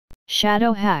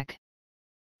Shadow Hack.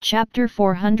 Chapter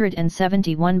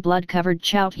 471 Blood-Covered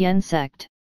Chaotian Sect.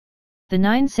 The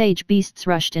 9 sage beasts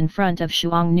rushed in front of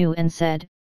Xuangnu and said,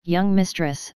 "Young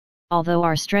mistress, although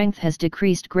our strength has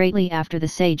decreased greatly after the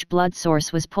sage blood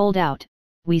source was pulled out,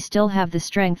 we still have the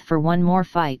strength for one more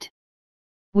fight.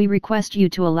 We request you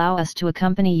to allow us to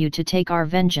accompany you to take our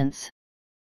vengeance.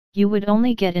 You would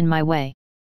only get in my way.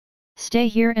 Stay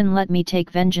here and let me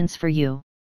take vengeance for you."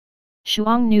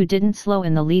 Xuangnu didn't slow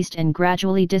in the least and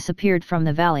gradually disappeared from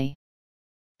the valley.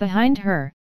 Behind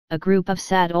her, a group of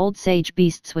sad old sage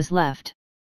beasts was left.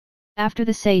 After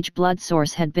the sage blood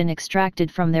source had been extracted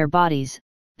from their bodies,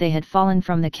 they had fallen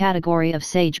from the category of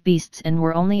sage beasts and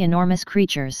were only enormous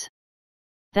creatures.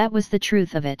 That was the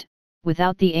truth of it.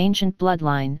 Without the ancient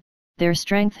bloodline, their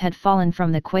strength had fallen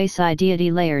from the quasi-deity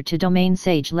layer to domain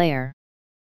sage layer.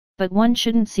 But one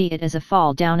shouldn't see it as a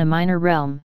fall down a minor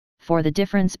realm, for the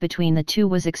difference between the two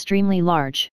was extremely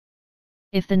large.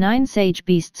 If the 9 sage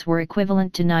beasts were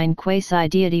equivalent to 9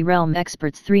 quasi-deity realm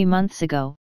experts 3 months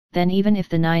ago, then even if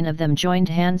the 9 of them joined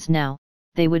hands now,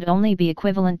 they would only be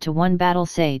equivalent to 1 battle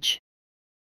sage.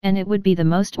 And it would be the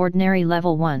most ordinary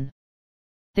level 1.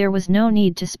 There was no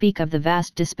need to speak of the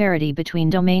vast disparity between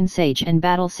domain sage and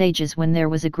battle sages when there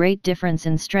was a great difference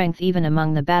in strength even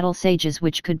among the battle sages,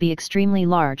 which could be extremely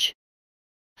large.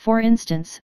 For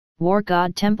instance, War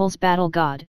God Temple's Battle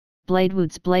God,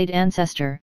 Bladewood's Blade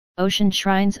Ancestor, Ocean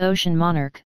Shrine's Ocean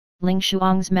Monarch, Ling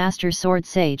Shuang's Master Sword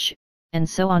Sage, and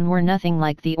so on were nothing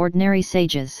like the ordinary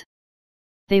sages.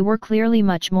 They were clearly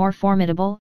much more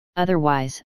formidable,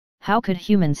 otherwise, how could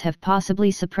humans have possibly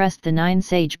suppressed the 9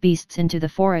 sage beasts into the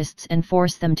forests and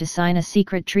forced them to sign a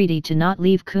secret treaty to not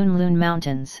leave Kunlun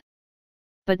Mountains?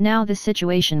 But now the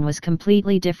situation was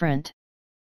completely different.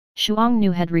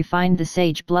 Xuangnu had refined the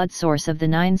sage blood source of the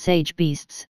 9 sage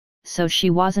beasts, so she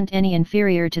wasn't any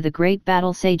inferior to the great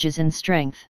battle sages in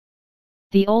strength.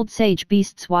 The old sage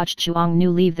beasts watched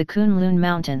Xuangnu leave the Kunlun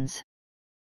Mountains.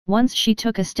 Once she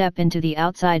took a step into the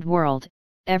outside world,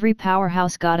 every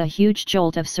powerhouse got a huge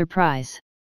jolt of surprise.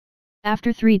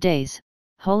 After 3 days,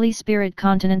 Holy Spirit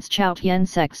Continent's Chaotian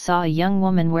Sect saw a young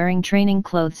woman wearing training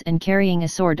clothes and carrying a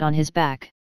sword on his back.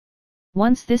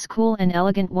 Once this cool and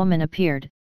elegant woman appeared,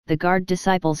 the guard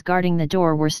disciples guarding the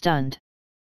door were stunned.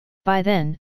 By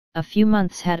then, a few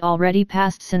months had already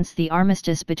passed since the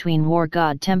armistice between War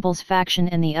God Temple's faction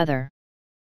and the other.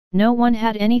 No one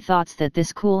had any thoughts that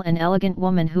this cool and elegant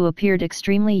woman who appeared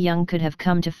extremely young could have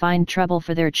come to find trouble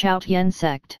for their Chaotian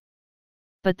sect.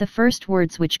 But the first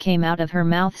words which came out of her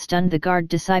mouth stunned the guard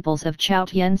disciples of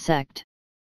Chaotian sect.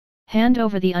 "Hand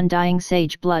over the undying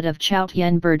sage blood of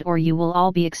Chaotian bird or you will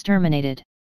all be exterminated."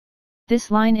 This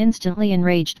line instantly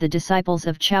enraged the disciples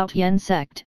of Chaotian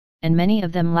sect, and many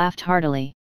of them laughed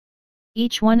heartily.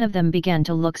 Each one of them began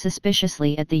to look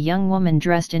suspiciously at the young woman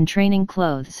dressed in training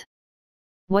clothes.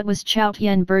 What was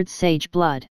Chaotian bird's sage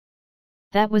blood?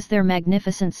 That was their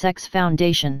magnificent sect's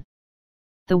foundation.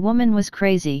 The woman was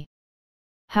crazy.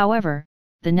 However,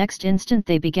 the next instant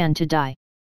they began to die.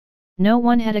 No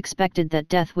one had expected that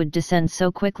death would descend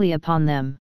so quickly upon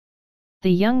them.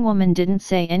 The young woman didn't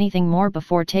say anything more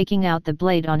before taking out the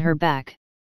blade on her back.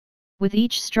 With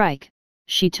each strike,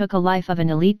 she took a life of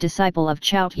an elite disciple of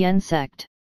Chaotian sect.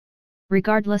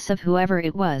 Regardless of whoever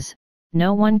it was,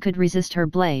 no one could resist her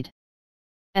blade.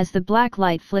 As the black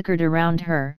light flickered around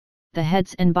her, the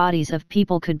heads and bodies of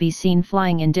people could be seen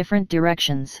flying in different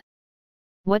directions.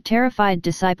 What terrified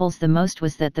disciples the most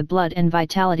was that the blood and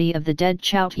vitality of the dead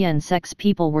Chaotian sect's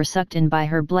people were sucked in by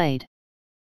her blade.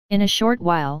 In a short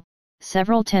while,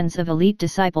 several tens of elite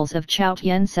disciples of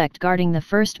Chaotian sect guarding the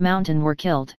first mountain were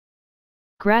killed.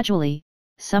 Gradually,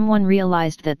 someone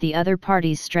realized that the other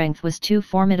party's strength was too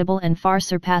formidable and far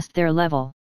surpassed their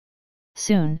level.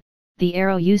 Soon, the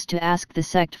arrow used to ask the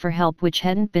sect for help, which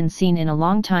hadn't been seen in a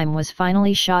long time, was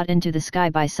finally shot into the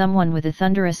sky by someone with a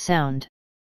thunderous sound.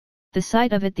 The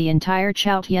sight of it, the entire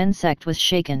Chaotian sect was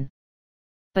shaken.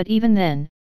 But even then,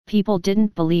 people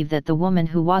didn't believe that the woman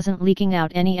who wasn't leaking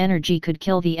out any energy could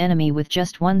kill the enemy with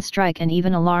just one strike and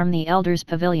even alarm the elders'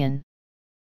 pavilion.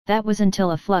 That was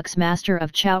until a flux master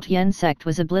of Chaotian sect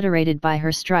was obliterated by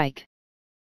her strike.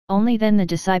 Only then the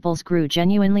disciples grew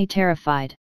genuinely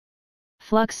terrified.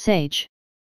 "Flux Sage.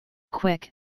 Quick,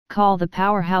 call the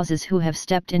powerhouses who have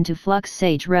stepped into Flux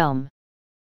Sage realm.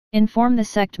 Inform the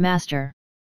sect master."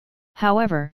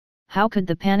 However, how could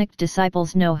the panicked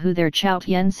disciples know who their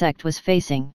Chaotian sect was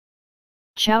facing?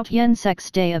 Chaotian sect's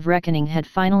day of reckoning had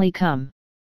finally come.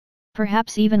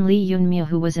 Perhaps even Li Yunmu,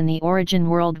 who was in the origin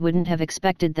world, wouldn't have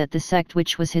expected that the sect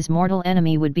which was his mortal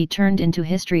enemy would be turned into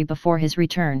history before his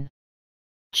return.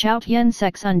 Chaotian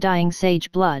sect's undying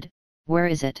sage blood, where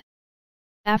is it?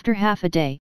 After half a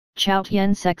day,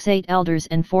 Chaotian Sect's 8 elders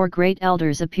and 4 great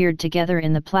elders appeared together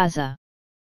in the plaza.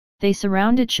 They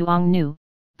surrounded Xiongnu,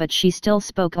 but she still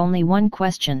spoke only one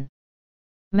question.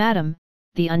 Madam,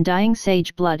 the undying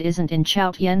sage blood isn't in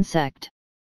Chaotian Sect.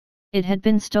 It had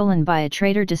been stolen by a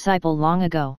traitor disciple long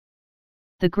ago.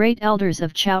 The great elders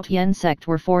of Chaotian Sect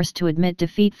were forced to admit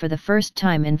defeat for the first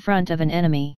time in front of an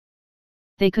enemy.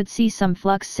 They could see some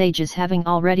flux sages having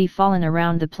already fallen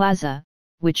around the plaza,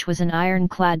 which was an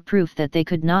ironclad proof that they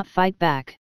could not fight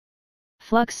back.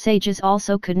 Flux sages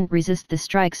also couldn't resist the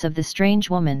strikes of the strange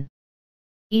woman.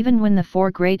 Even when the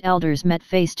 4 great elders met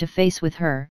face to face with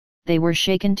her, they were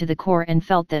shaken to the core and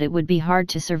felt that it would be hard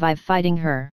to survive fighting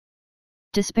her.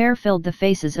 Despair filled the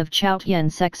faces of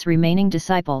Chaotian Sect's remaining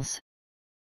disciples.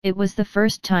 It was the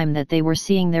first time that they were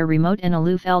seeing their remote and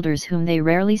aloof elders whom they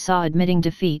rarely saw admitting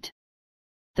defeat.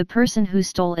 The person who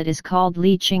stole it is called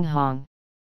Li Qinghong.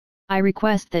 I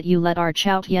request that you let our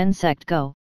Chaotian Sect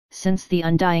go, since the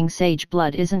undying sage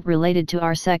blood isn't related to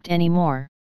our sect anymore.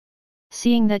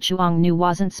 Seeing that Xiongnu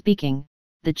wasn't speaking,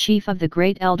 the chief of the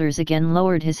great elders again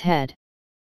lowered his head.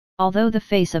 Although the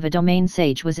face of a domain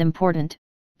sage was important,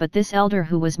 but this elder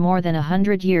who was more than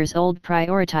 100 years old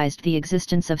prioritized the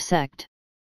existence of sect.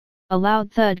 A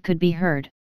loud thud could be heard.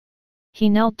 He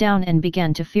knelt down and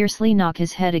began to fiercely knock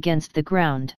his head against the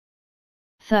ground.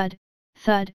 Thud,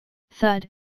 thud, thud,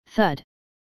 thud.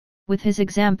 With his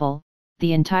example,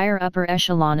 the entire upper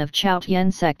echelon of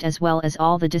Chaotian Sect as well as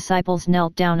all the disciples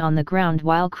knelt down on the ground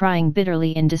while crying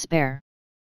bitterly in despair.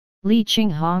 Li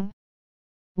Qinghong?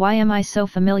 Why am I so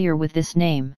familiar with this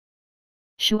name?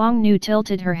 Xiongnu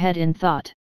tilted her head in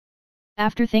thought.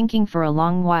 After thinking for a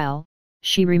long while,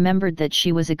 she remembered that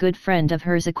she was a good friend of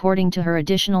hers according to her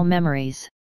additional memories.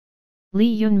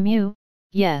 Li Yunmu,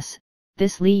 yes,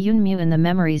 this Li Yunmu in the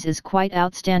memories is quite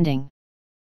outstanding.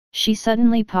 She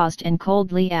suddenly paused and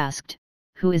coldly asked,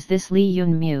 who is this Li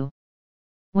Yunmu?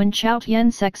 When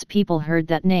Chaotian Sect's people heard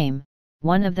that name,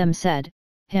 one of them said,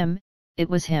 him, it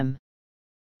was him.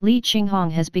 Li Qinghong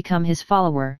has become his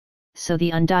follower, so the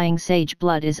undying sage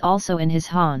blood is also in his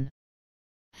Han.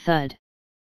 Thud.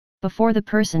 Before the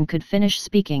person could finish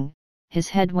speaking, his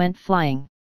head went flying.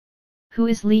 Who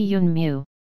is Li Yunmu?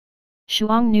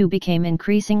 Xiongnu became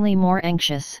increasingly more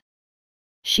anxious.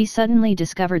 She suddenly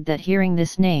discovered that hearing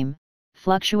this name,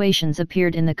 fluctuations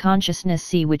appeared in the consciousness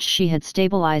sea which she had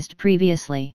stabilized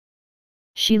previously.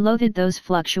 She loathed those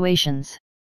fluctuations.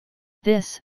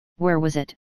 Where was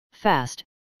it? Fast,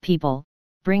 people,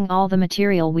 bring all the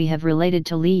material we have related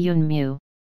to Li Yunmu.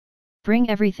 Bring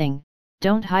everything,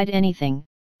 don't hide anything,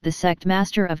 the sect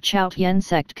master of Chaotian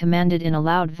Sect commanded in a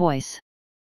loud voice.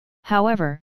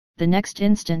 However, the next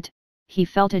instant, he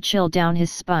felt a chill down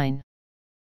his spine.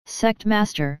 Sect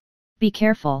master, be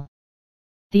careful.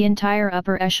 The entire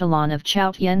upper echelon of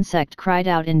Chaotian Sect cried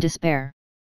out in despair.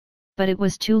 But it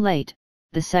was too late.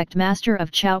 The sect master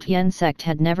of Chaotian Sect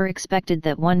had never expected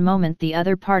that one moment the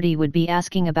other party would be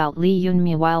asking about Li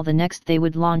Yunmu while the next they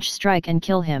would launch strike and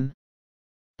kill him.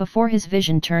 Before his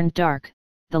vision turned dark,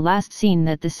 the last scene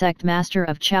that the sect master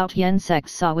of Chaotian Sect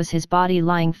saw was his body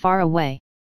lying far away.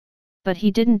 But he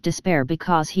didn't despair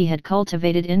because he had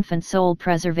cultivated infant soul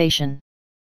preservation.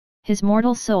 His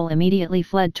mortal soul immediately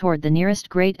fled toward the nearest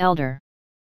great elder.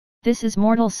 This is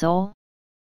mortal soul?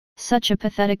 Such a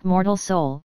pathetic mortal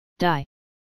soul, die.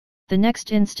 The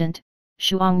next instant,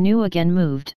 Xiongnu again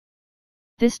moved.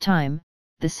 This time,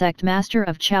 the sect master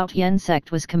of Chaotian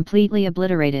Sect was completely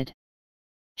obliterated.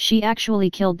 She actually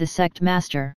killed the sect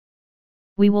master.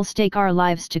 We will stake our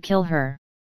lives to kill her.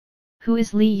 Who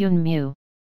is Li Yunmu?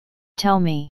 Tell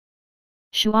me.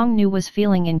 Xiongnu was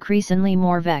feeling increasingly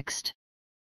more vexed.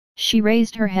 She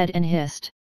raised her head and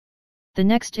hissed. The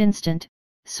next instant,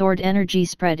 sword energy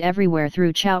spread everywhere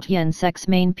through Chaotian Sect's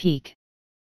main peak.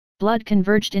 Blood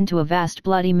converged into a vast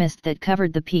bloody mist that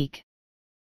covered the peak.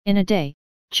 In a day,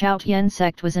 Chaotian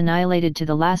Sect was annihilated to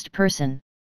the last person.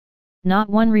 Not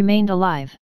one remained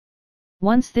alive.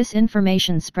 Once this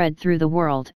information spread through the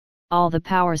world, all the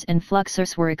powers and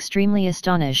fluxers were extremely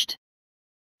astonished.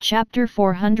 Chapter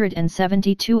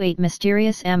 472 8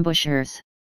 Mysterious Ambushers.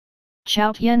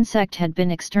 Chaotian Sect had been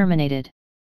exterminated.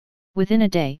 Within a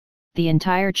day, the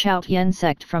entire Chaotian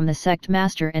Sect from the sect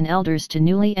master and elders to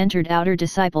newly entered outer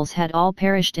disciples had all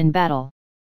perished in battle.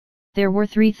 There were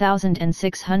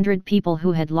 3,600 people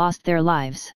who had lost their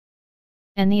lives.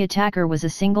 And the attacker was a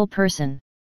single person.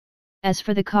 As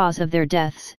for the cause of their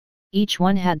deaths, each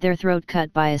one had their throat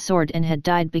cut by a sword and had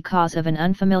died because of an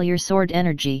unfamiliar sword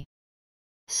energy.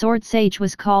 Sword Sage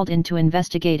was called in to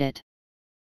investigate it.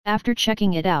 After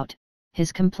checking it out,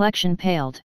 his complexion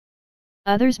paled.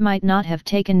 Others might not have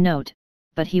taken note,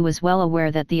 but he was well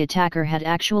aware that the attacker had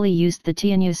actually used the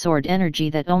Tianyu sword energy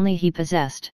that only he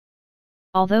possessed.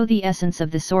 Although the essence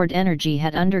of the sword energy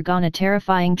had undergone a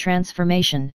terrifying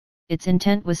transformation, its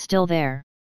intent was still there.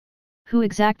 Who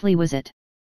exactly was it?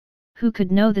 Who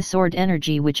could know the sword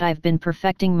energy which I've been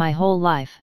perfecting my whole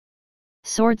life?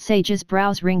 Sword Sage's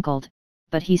brows wrinkled,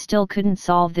 but he still couldn't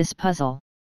solve this puzzle.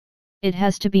 It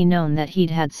has to be known that he'd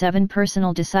had 7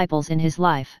 personal disciples in his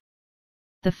life.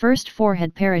 The first 4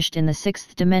 had perished in the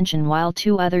 6th dimension while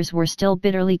 2 others were still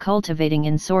bitterly cultivating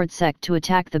in Sword Sect to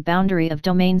attack the boundary of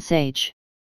Domain Sage.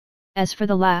 As for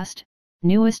the last,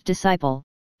 newest disciple,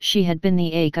 she had been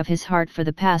the ache of his heart for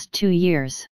the past 2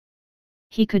 years.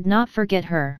 He could not forget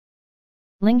her.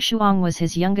 Ling Shuang was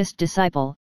his youngest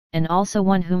disciple, and also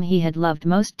one whom he had loved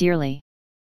most dearly.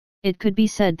 It could be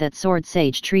said that Sword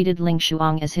Sage treated Ling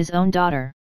Shuang as his own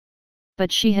daughter.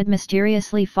 But she had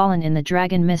mysteriously fallen in the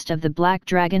dragon mist of the Black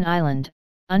Dragon Island,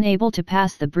 unable to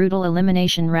pass the brutal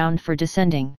elimination round for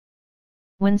descending.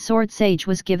 When Sword Sage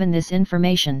was given this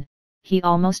information, he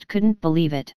almost couldn't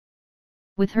believe it.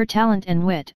 With her talent and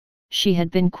wit, she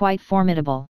had been quite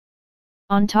formidable.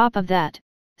 On top of that,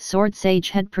 Sword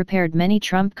Sage had prepared many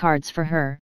trump cards for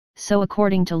her, so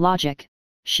according to logic,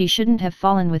 she shouldn't have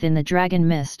fallen within the dragon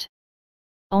mist.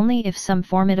 Only if some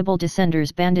formidable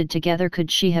descenders banded together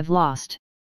could she have lost.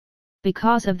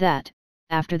 Because of that,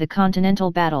 after the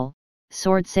continental battle,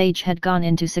 Sword Sage had gone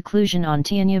into seclusion on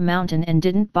Tianyu Mountain and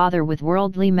didn't bother with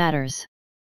worldly matters.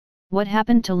 What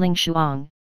happened to Ling Shuang,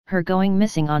 her going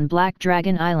missing on Black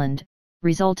Dragon Island,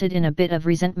 resulted in a bit of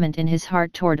resentment in his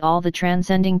heart toward all the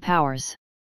transcending powers.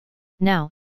 Now,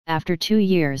 after 2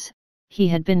 years, he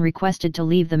had been requested to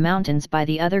leave the mountains by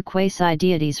the other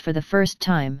quasi-deities for the first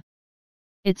time.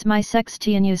 It's my sect's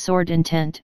Tianyu sword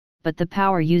intent, but the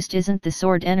power used isn't the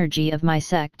sword energy of my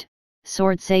sect,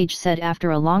 Sword Sage said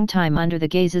after a long time under the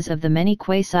gazes of the many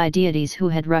quasi-deities who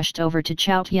had rushed over to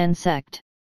Chaotian sect.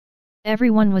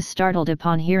 Everyone was startled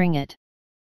upon hearing it.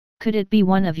 Could it be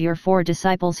one of your 4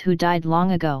 disciples who died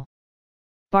long ago?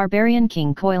 Barbarian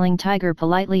King Coiling Tiger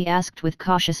politely asked with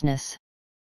cautiousness.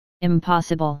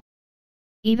 Impossible.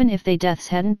 Even if their deaths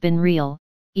hadn't been real,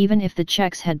 even if the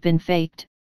checks had been faked,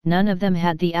 none of them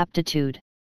had the aptitude.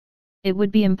 It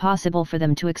would be impossible for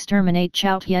them to exterminate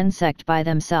Chaotian sect by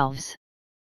themselves.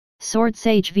 Sword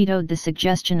Sage vetoed the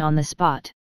suggestion on the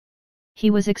spot. He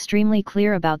was extremely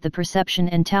clear about the perception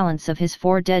and talents of his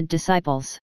 4 dead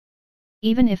disciples.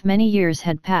 Even if many years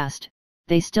had passed,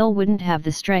 they still wouldn't have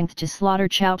the strength to slaughter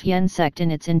Chaotian sect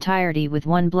in its entirety with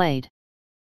one blade.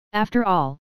 After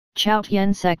all,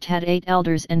 Chaotian sect had 8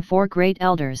 elders and 4 great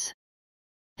elders.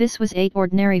 This was 8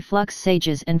 ordinary flux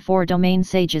sages and 4 domain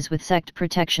sages with sect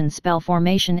protection spell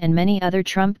formation and many other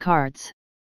trump cards.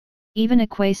 Even a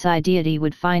quasi-deity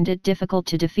would find it difficult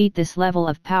to defeat this level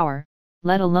of power,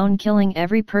 let alone killing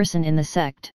every person in the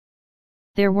sect.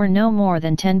 There were no more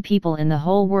than 10 people in the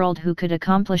whole world who could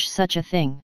accomplish such a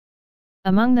thing.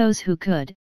 Among those who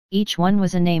could, each one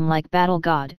was a name like Battle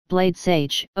God, Blade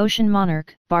Sage, Ocean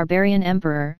Monarch, Barbarian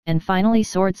Emperor, and finally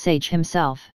Sword Sage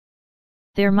himself.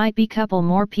 There might be couple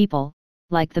more people,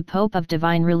 like the Pope of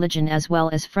Divine Religion as well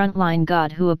as Frontline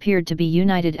God who appeared to be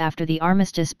united after the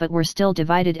armistice but were still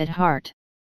divided at heart.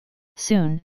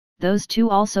 Soon, those 2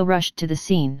 also rushed to the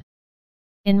scene.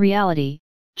 In reality,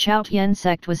 Chaotian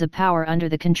sect was a power under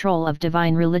the control of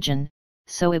Divine Religion,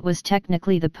 so it was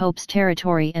technically the Pope's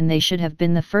territory and they should have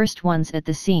been the first ones at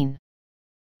the scene.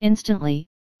 Instantly,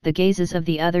 the gazes of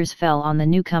the others fell on the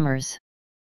newcomers.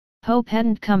 Pope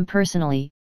hadn't come personally,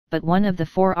 but one of the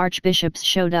 4 archbishops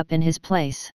showed up in his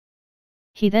place.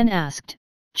 He then asked,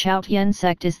 Chaotian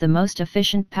sect is the most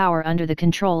efficient power under the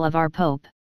control of our Pope.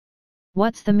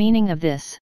 What's the meaning of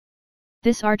this?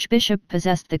 This archbishop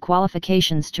possessed the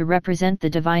qualifications to represent the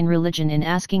divine religion in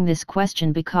asking this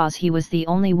question because he was the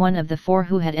only one of the 4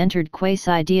 who had entered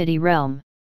quasi-deity realm.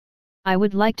 I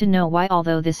would like to know why,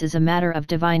 although this is a matter of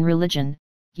divine religion,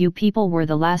 you people were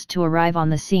the last to arrive on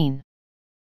the scene.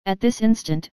 At this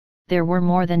instant, there were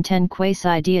more than 10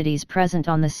 quasi-deities present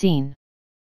on the scene.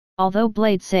 Although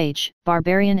Blade Sage,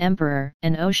 Barbarian Emperor,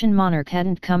 and Ocean Monarch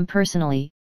hadn't come personally,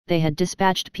 they had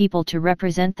dispatched people to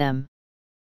represent them.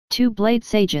 2 Blade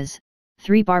Sages,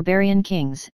 3 Barbarian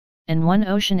Kings, and 1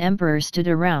 Ocean Emperor stood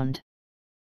around.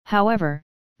 However,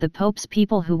 the Pope's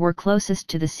people who were closest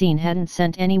to the scene hadn't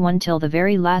sent anyone till the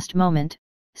very last moment,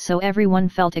 so everyone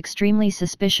felt extremely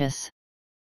suspicious.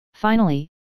 Finally,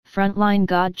 Frontline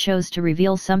God chose to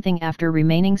reveal something after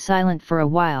remaining silent for a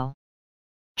while.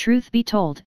 Truth be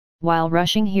told, while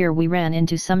rushing here we ran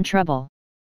into some trouble.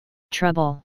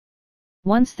 Trouble.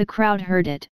 Once the crowd heard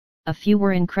it, a few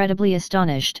were incredibly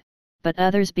astonished, but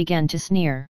others began to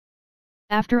sneer.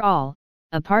 After all,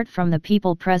 apart from the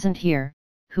people present here,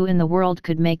 who in the world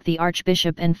could make the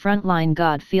Archbishop and Frontline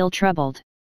God feel troubled?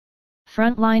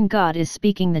 Frontline God is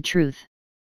speaking the truth.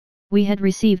 We had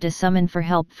received a summon for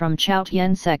help from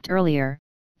Chaotian Sect earlier,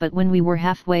 but when we were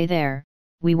halfway there,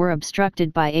 we were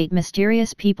obstructed by 8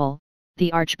 mysterious people,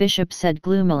 the Archbishop said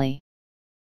gloomily.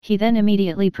 He then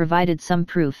immediately provided some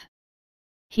proof.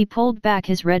 He pulled back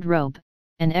his red robe,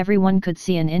 and everyone could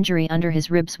see an injury under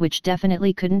his ribs which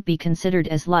definitely couldn't be considered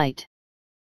as light.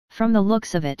 From the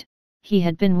looks of it, he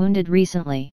had been wounded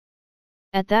recently.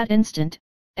 At that instant,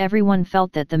 everyone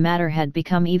felt that the matter had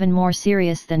become even more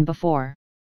serious than before.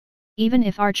 Even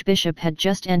if Archbishop had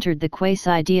just entered the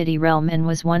quasi-deity realm and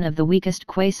was one of the weakest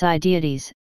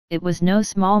quasi-deities, it was no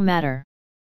small matter.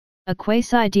 A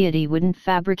quasi-deity wouldn't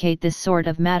fabricate this sort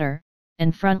of matter,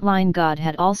 and Frontline God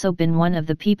had also been one of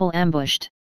the people ambushed.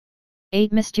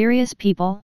 8 mysterious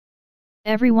people?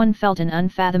 Everyone felt an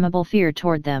unfathomable fear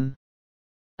toward them.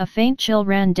 A faint chill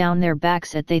ran down their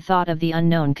backs as they thought of the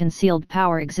unknown concealed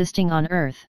power existing on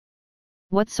Earth.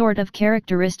 What sort of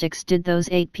characteristics did those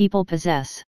 8 people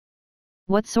possess?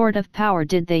 What sort of power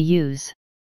did they use?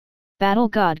 Battle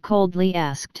God coldly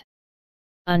asked.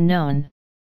 Unknown.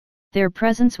 Their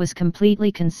presence was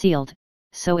completely concealed,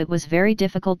 so it was very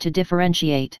difficult to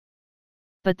differentiate.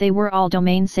 But they were all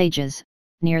domain sages,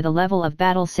 near the level of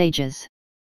battle sages.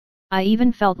 I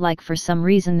even felt like for some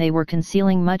reason they were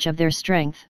concealing much of their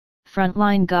strength,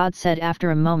 Frontline God said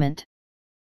after a moment.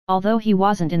 Although he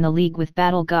wasn't in the league with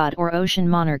Battle God or Ocean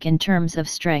Monarch in terms of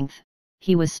strength,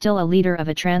 he was still a leader of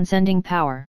a transcending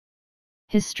power.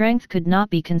 His strength could not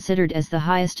be considered as the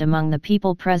highest among the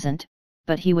people present,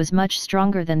 but he was much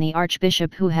stronger than the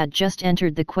Archbishop who had just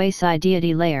entered the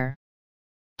quasi-deity layer.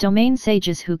 Domain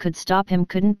sages who could stop him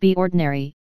couldn't be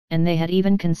ordinary, and they had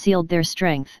even concealed their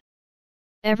strength.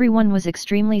 Everyone was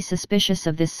extremely suspicious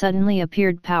of this suddenly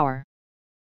appeared power.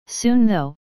 Soon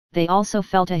though, they also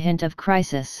felt a hint of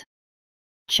crisis.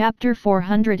 Chapter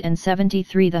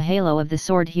 473 The Halo of the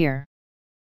Sword here.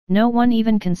 No one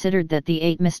even considered that the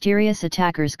 8 mysterious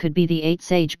attackers could be the 8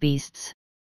 sage beasts.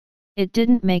 It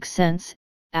didn't make sense,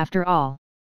 after all.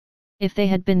 If they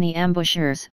had been the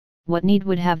ambushers, what need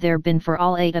would have there been for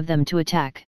all 8 of them to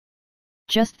attack?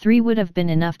 Just 3 would have been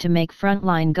enough to make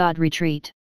Frontline God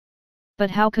retreat.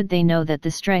 But how could they know that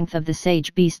the strength of the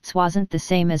sage beasts wasn't the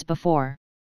same as before?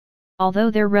 Although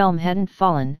their realm hadn't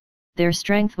fallen, their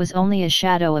strength was only a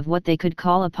shadow of what they could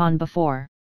call upon before.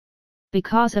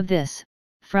 Because of this,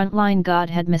 Frontline God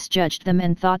had misjudged them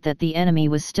and thought that the enemy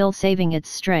was still saving its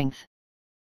strength.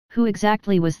 Who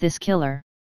exactly was this killer?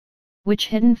 Which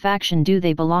hidden faction do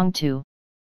they belong to?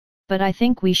 But I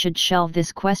think we should shelve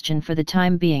this question for the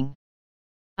time being.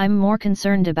 I'm more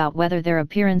concerned about whether their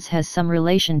appearance has some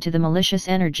relation to the malicious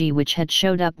energy which had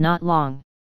showed up not long.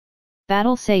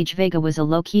 Battle Sage Vega was a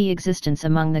low-key existence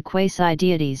among the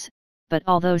quasi-deities, but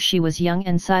although she was young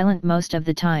and silent most of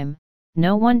the time,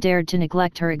 no one dared to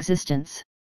neglect her existence.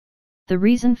 The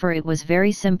reason for it was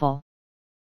very simple.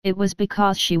 It was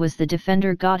because she was the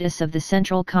defender goddess of the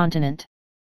central continent.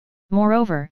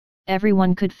 Moreover,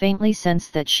 everyone could faintly sense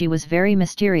that she was very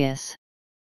mysterious.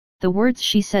 The words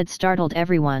she said startled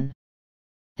everyone.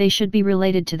 They should be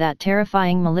related to that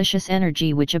terrifying malicious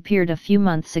energy which appeared a few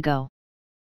months ago.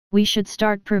 We should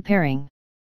start preparing.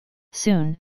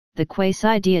 Soon, the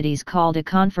quasi-deities called a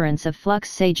conference of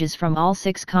flux sages from all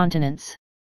 6 continents.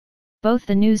 Both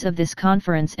the news of this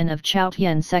conference and of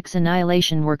Chaotian Sect's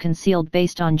annihilation were concealed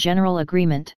based on general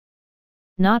agreement.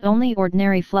 Not only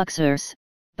ordinary fluxers,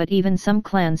 but even some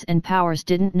clans and powers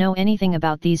didn't know anything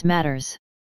about these matters.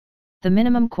 The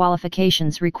minimum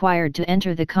qualifications required to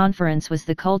enter the conference was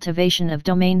the cultivation of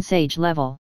domain sage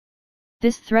level.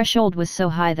 This threshold was so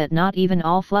high that not even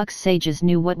all flux sages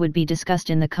knew what would be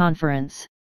discussed in the conference.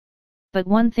 But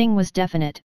one thing was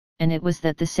definite, and it was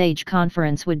that the Sage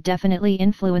Conference would definitely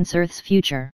influence Earth's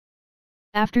future.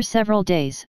 After several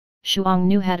days, Shuang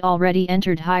Nu had already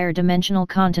entered higher dimensional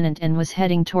continent and was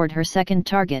heading toward her second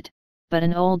target, but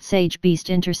an old sage beast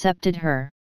intercepted her.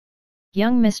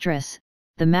 Young mistress,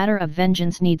 the matter of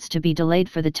vengeance needs to be delayed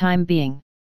for the time being.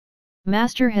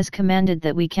 Master has commanded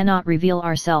that we cannot reveal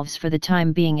ourselves for the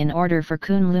time being in order for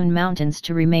Kunlun Mountains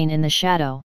to remain in the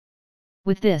shadow.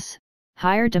 With this,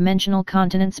 higher dimensional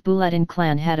continent's Buletin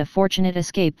clan had a fortunate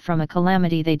escape from a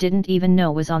calamity they didn't even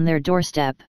know was on their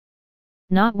doorstep.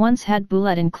 Not once had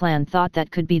Buletin clan thought that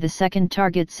could be the second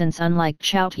target, since unlike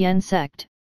Chaotian Sect,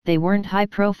 they weren't high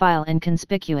profile and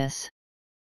conspicuous.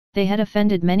 They had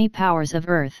offended many powers of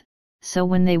Earth, so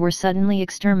when they were suddenly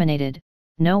exterminated,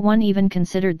 no one even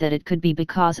considered that it could be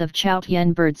because of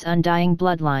Chaotian Bird's undying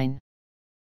bloodline.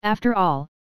 After all,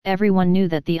 everyone knew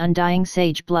that the undying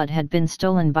sage blood had been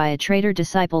stolen by a traitor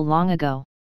disciple long ago.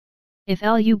 If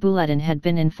Lu Buletin had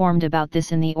been informed about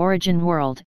this in the origin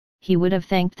world, he would have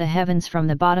thanked the heavens from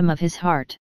the bottom of his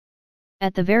heart.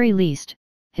 At the very least,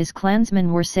 his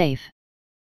clansmen were safe.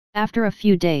 After a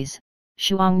few days,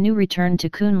 Xuangnu returned to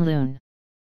Kunlun.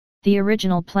 The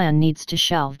original plan needs to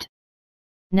shelved.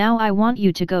 Now I want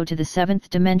you to go to the 7th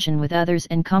dimension with others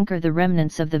and conquer the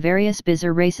remnants of the various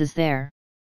bizarre races there.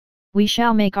 We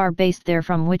shall make our base there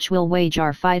from which we'll wage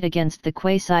our fight against the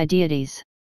quasi-deities.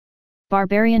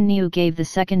 Barbarian Niu gave the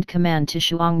second command to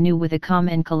Xuangnu with a calm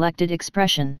and collected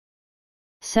expression.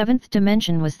 7th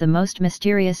dimension was the most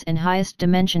mysterious and highest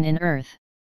dimension in Earth.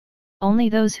 Only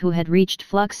those who had reached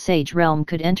Flux Sage Realm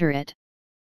could enter it.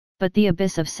 But the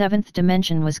abyss of 7th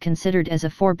dimension was considered as a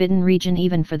forbidden region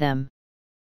even for them.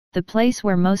 The place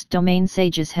where most domain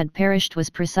sages had perished was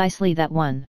precisely that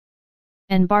one.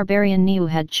 And Barbarian Niu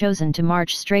had chosen to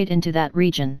march straight into that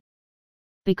region.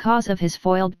 Because of his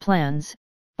foiled plans,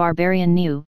 Barbarian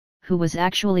Niu, who was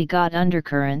actually God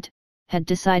Undercurrent, had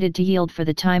decided to yield for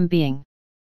the time being.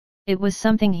 It was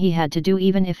something he had to do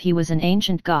even if he was an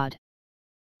ancient god.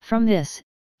 From this,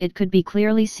 it could be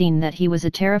clearly seen that he was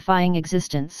a terrifying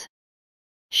existence.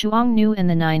 Xuangnu and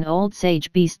the 9 old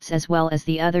sage beasts as well as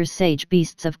the other sage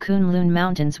beasts of Kunlun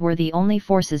Mountains were the only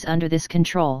forces under this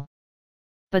control.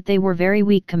 But they were very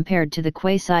weak compared to the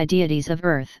quasi-deities of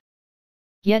Earth.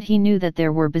 Yet he knew that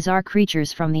there were bizarre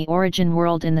creatures from the origin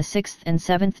world in the 6th and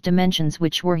 7th dimensions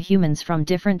which were humans from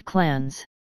different clans.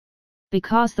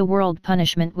 Because the world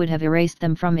punishment would have erased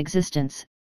them from existence,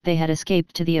 they had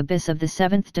escaped to the abyss of the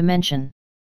 7th dimension.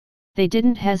 They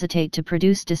didn't hesitate to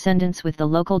produce descendants with the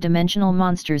local dimensional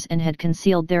monsters and had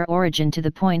concealed their origin to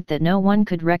the point that no one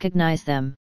could recognize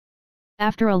them.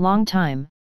 After a long time,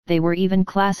 they were even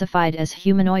classified as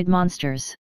humanoid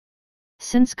monsters.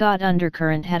 Since God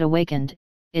Undercurrent had awakened,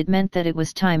 it meant that it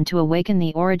was time to awaken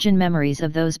the origin memories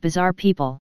of those bizarre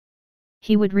people.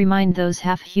 He would remind those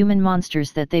half-human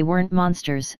monsters that they weren't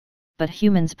monsters, but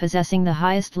humans possessing the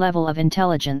highest level of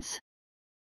intelligence.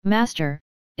 Master,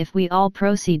 if we all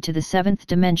proceed to the 7th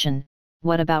dimension,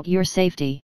 what about your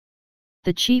safety?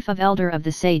 The chief of elder of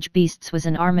the sage beasts was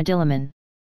an armadilloman.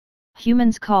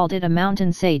 Humans called it a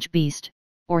mountain sage beast,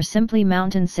 or simply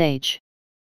mountain sage.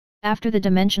 After the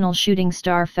dimensional shooting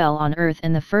star fell on Earth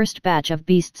and the first batch of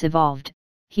beasts evolved,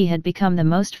 he had become the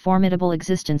most formidable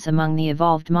existence among the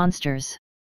evolved monsters.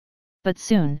 But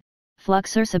soon,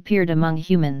 Fluxers appeared among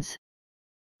humans.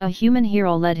 A human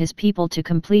hero led his people to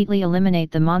completely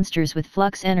eliminate the monsters with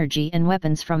flux energy and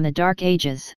weapons from the Dark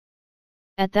Ages.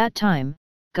 At that time,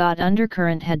 God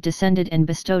Undercurrent had descended and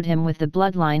bestowed him with the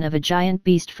bloodline of a giant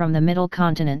beast from the Middle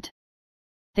Continent.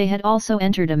 They had also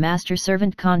entered a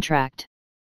master-servant contract.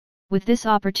 With this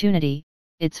opportunity,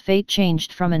 its fate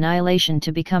changed from annihilation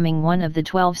to becoming one of the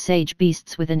 12 sage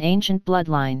beasts with an ancient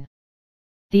bloodline.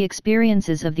 The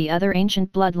experiences of the other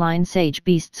ancient bloodline sage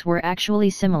beasts were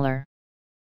actually similar.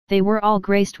 They were all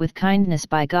graced with kindness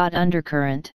by God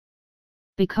Undercurrent.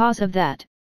 Because of that,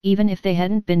 even if they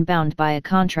hadn't been bound by a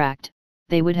contract,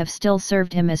 they would have still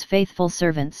served him as faithful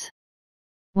servants.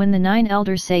 When the 9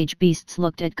 elder sage beasts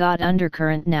looked at God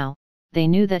Undercurrent now, they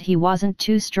knew that he wasn't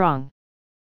too strong.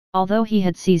 Although he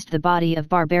had seized the body of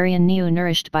Barbarian Niu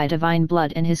nourished by divine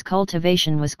blood and his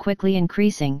cultivation was quickly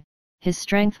increasing, his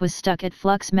strength was stuck at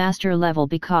Flux Master level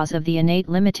because of the innate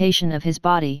limitation of his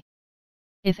body.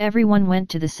 If everyone went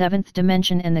to the 7th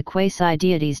dimension and the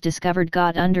quasi-deities discovered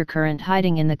God Undercurrent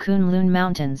hiding in the Kunlun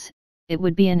Mountains, it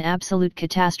would be an absolute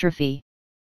catastrophe.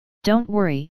 Don't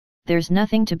worry, there's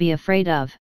nothing to be afraid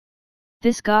of.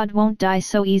 This god won't die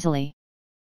so easily.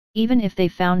 Even if they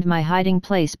found my hiding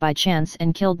place by chance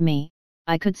and killed me,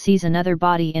 I could seize another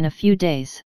body in a few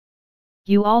days.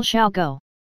 You all shall go.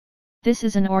 This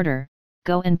is an order,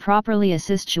 go and properly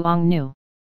assist Xuangnu.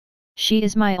 She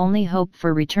is my only hope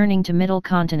for returning to Middle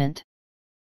Continent.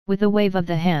 With a wave of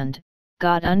the hand,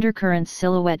 God Undercurrent's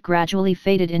silhouette gradually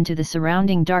faded into the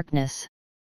surrounding darkness.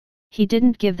 He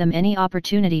didn't give them any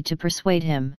opportunity to persuade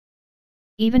him.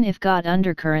 Even if God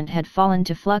Undercurrent had fallen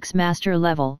to Flux Master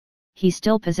level, he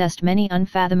still possessed many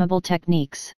unfathomable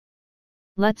techniques.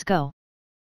 Let's go.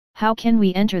 How can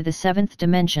we enter the 7th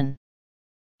dimension?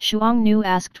 Xuangnu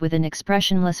asked with an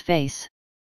expressionless face.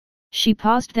 She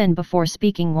paused then before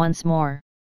speaking once more.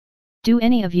 Do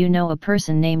any of you know a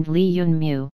person named Li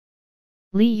Yunmu?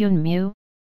 Li Yunmu?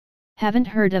 Haven't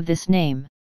heard of this name.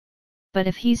 But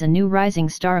if he's a new rising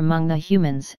star among the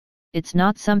humans, it's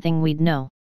not something we'd know.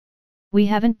 We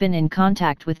haven't been in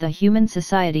contact with the human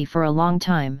society for a long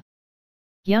time.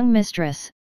 Young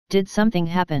mistress, did something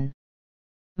happen?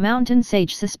 Mountain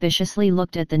Sage suspiciously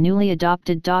looked at the newly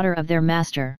adopted daughter of their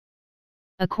master.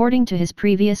 According to his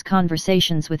previous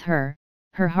conversations with her,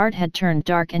 her heart had turned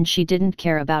dark and she didn't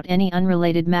care about any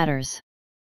unrelated matters.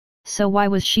 So why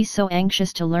was she so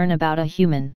anxious to learn about a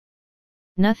human?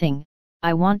 Nothing,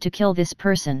 I want to kill this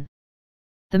person.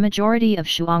 The majority of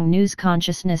Xuangnu's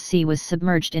consciousness sea was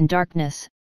submerged in darkness,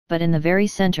 but in the very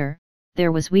center,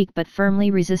 there was weak but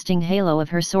firmly resisting halo of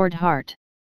her sword heart.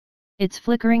 Its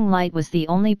flickering light was the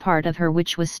only part of her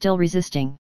which was still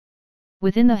resisting.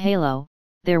 Within the halo,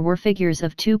 there were figures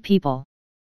of two people.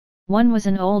 One was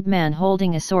an old man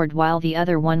holding a sword while the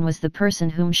other one was the person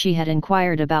whom she had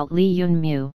inquired about, Li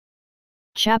Yunmu.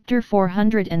 Chapter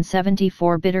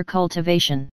 474 Bitter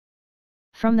Cultivation.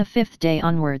 From the 5th day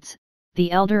onwards,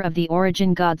 the elder of the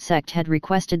Origin God Sect had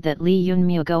requested that Li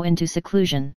Yunmu go into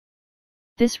seclusion.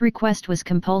 This request was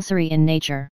compulsory in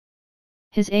nature.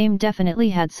 His aim definitely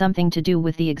had something to do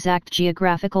with the exact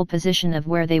geographical position of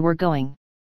where they were going.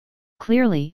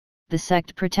 Clearly, the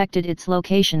sect protected its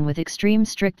location with extreme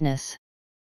strictness.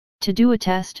 To do a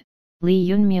test, Li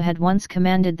Yunmu had once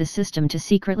commanded the system to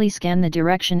secretly scan the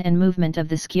direction and movement of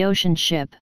the Chaotian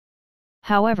ship.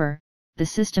 However, the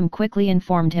system quickly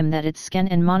informed him that its scan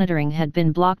and monitoring had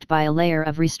been blocked by a layer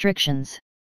of restrictions.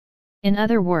 In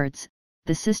other words,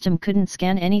 the system couldn't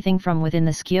scan anything from within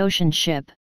the Chaotian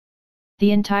ship.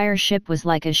 The entire ship was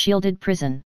like a shielded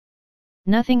prison.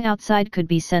 Nothing outside could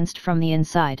be sensed from the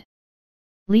inside.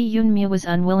 Li Yunmu was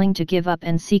unwilling to give up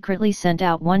and secretly sent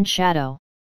out one shadow.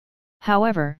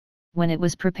 However, when it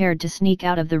was prepared to sneak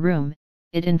out of the room,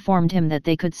 it informed him that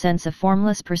they could sense a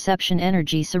formless perception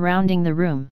energy surrounding the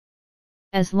room.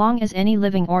 As long as any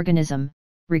living organism,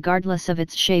 regardless of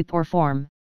its shape or form,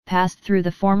 passed through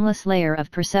the formless layer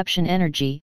of perception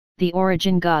energy, the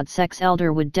Origin God Sect's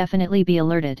elder would definitely be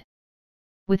alerted.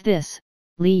 With this,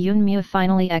 Li Yunmu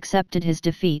finally accepted his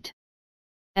defeat.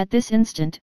 At this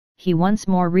instant, he once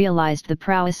more realized the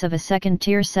prowess of a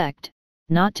second-tier sect,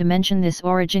 not to mention this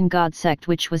Origin God Sect,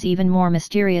 which was even more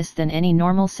mysterious than any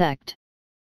normal sect.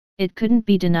 It couldn't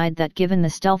be denied that given the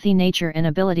stealthy nature and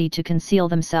ability to conceal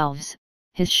themselves,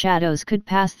 his shadows could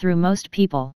pass through most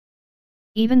people.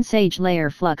 Even Sage Layer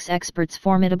Flux experts'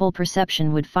 formidable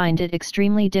perception would find it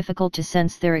extremely difficult to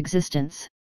sense their existence.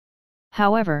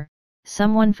 However,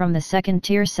 someone from the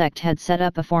second-tier sect had set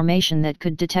up a formation that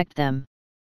could detect them.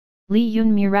 Li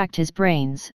Yunmu racked his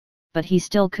brains, but he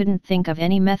still couldn't think of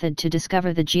any method to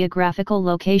discover the geographical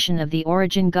location of the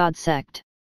Origin God Sect.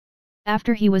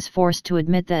 After he was forced to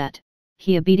admit that,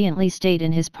 he obediently stayed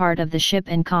in his part of the ship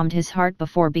and calmed his heart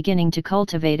before beginning to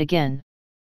cultivate again.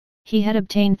 He had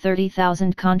obtained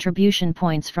 30,000 contribution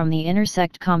points from the inner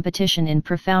sect competition in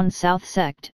Profound South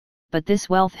Sect, but this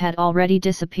wealth had already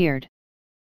disappeared.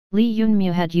 Li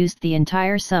Yunmu had used the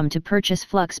entire sum to purchase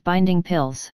flux binding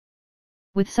pills.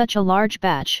 With such a large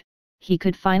batch, he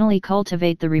could finally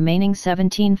cultivate the remaining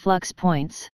 17 flux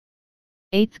points.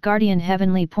 8th Guardian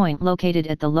Heavenly Point located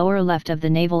at the lower left of the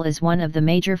navel is one of the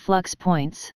major flux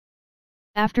points.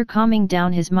 After calming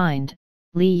down his mind,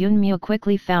 Li Yunmu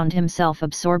quickly found himself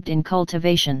absorbed in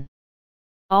cultivation.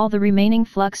 All the remaining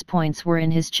flux points were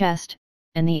in his chest,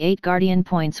 and the 8 Guardian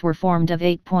points were formed of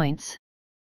 8 points.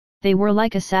 They were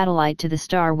like a satellite to the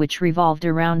star which revolved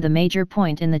around the major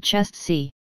point in the chest sea.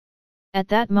 At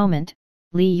that moment,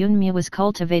 Li Yunmu was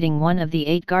cultivating one of the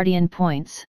 8 Guardian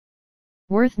points.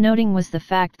 Worth noting was the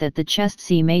fact that the chest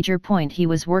C major point he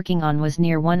was working on was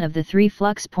near one of the 3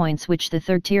 flux points which the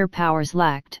third-tier powers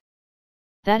lacked.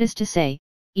 That is to say,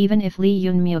 even if Li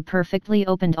Yunmu perfectly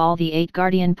opened all the 8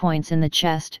 Guardian points in the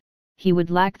chest, he would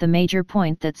lack the major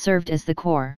point that served as the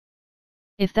core.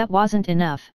 If that wasn't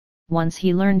enough, once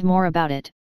he learned more about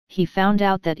it, he found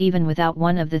out that even without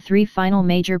one of the 3 final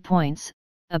major points,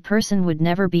 a person would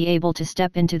never be able to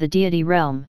step into the deity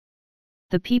realm.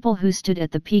 The people who stood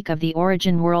at the peak of the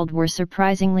origin world were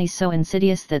surprisingly so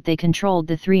insidious that they controlled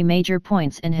the 3 major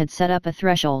points and had set up a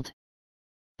threshold.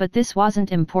 But this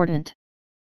wasn't important.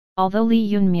 Although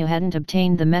Li Yunmu hadn't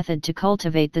obtained the method to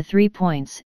cultivate the 3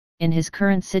 points, in his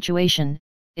current situation,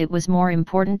 it was more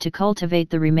important to cultivate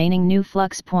the remaining new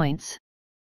flux points.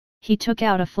 He took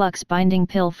out a flux binding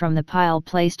pill from the pile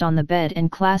placed on the bed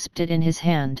and clasped it in his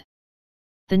hand.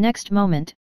 The next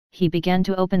moment, he began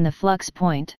to open the flux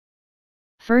point.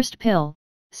 First pill,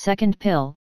 second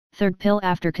pill, third pill.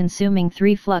 After consuming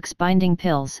 3 flux binding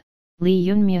pills, Li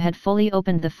Yunmu had fully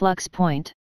opened the flux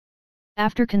point.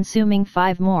 After consuming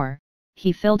 5 more,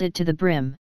 he filled it to the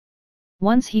brim.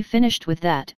 Once he finished with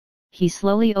that, he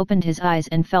slowly opened his eyes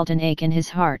and felt an ache in his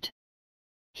heart.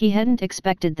 He hadn't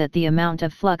expected that the amount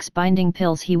of flux binding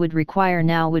pills he would require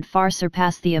now would far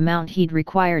surpass the amount he'd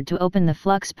required to open the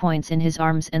flux points in his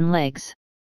arms and legs.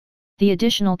 The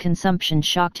additional consumption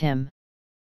shocked him.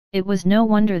 It was no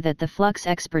wonder that the flux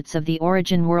experts of the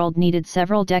origin world needed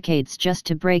several decades just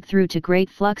to break through to great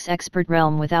flux expert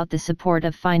realm without the support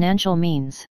of financial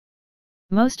means.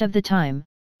 Most of the time,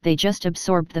 they just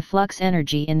absorbed the flux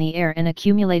energy in the air and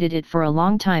accumulated it for a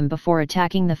long time before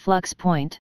attacking the flux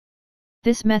point.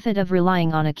 This method of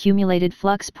relying on accumulated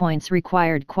flux points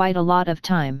required quite a lot of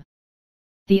time.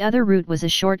 The other route was a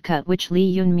shortcut which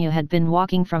Li Yunmu had been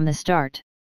walking from the start.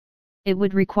 It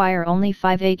would require only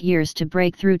 5-8 years to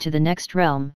break through to the next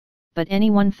realm, but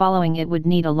anyone following it would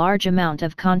need a large amount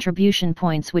of contribution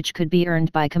points which could be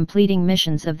earned by completing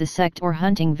missions of the sect or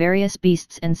hunting various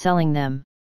beasts and selling them.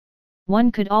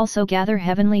 One could also gather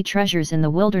heavenly treasures in the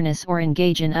wilderness or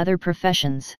engage in other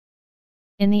professions.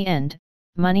 In the end,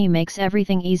 money makes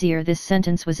everything easier. This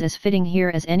sentence was as fitting here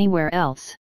as anywhere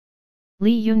else.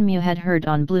 Li Yunmu had heard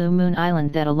on Blue Moon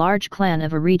Island that a large clan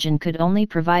of a region could only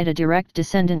provide a direct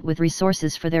descendant with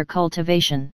resources for their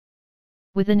cultivation.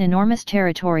 With an enormous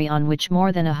territory on which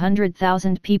more than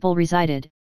 100,000 people resided,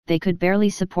 they could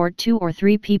barely support 2 or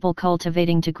 3 people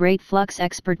cultivating to great flux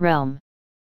expert realm.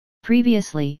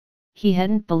 Previously, he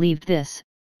hadn't believed this,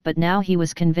 but now he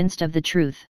was convinced of the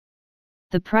truth.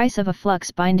 The price of a flux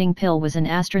binding pill was an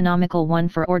astronomical one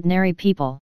for ordinary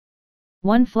people.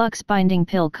 One flux binding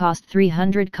pill cost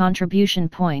 300 contribution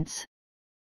points.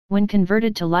 When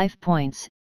converted to life points,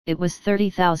 it was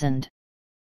 30,000.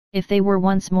 If they were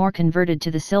once more converted to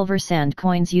the silver sand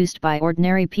coins used by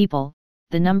ordinary people,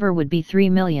 the number would be 3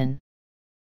 million.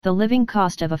 The living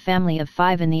cost of a family of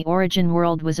 5 in the origin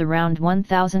world was around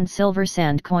 1,000 silver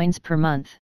sand coins per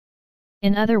month.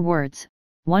 In other words,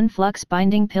 one flux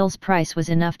binding pill's price was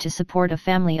enough to support a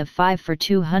family of 5 for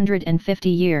 250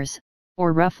 years,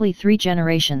 or roughly 3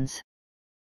 generations.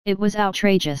 It was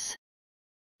outrageous.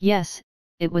 Yes,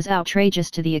 it was outrageous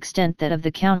to the extent that of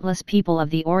the countless people of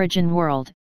the origin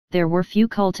world, there were few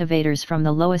cultivators from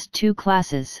the lowest 2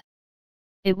 classes.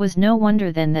 It was no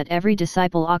wonder then that every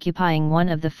disciple occupying one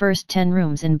of the first 10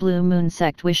 rooms in Blue Moon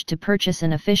Sect wished to purchase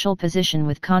an official position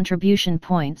with contribution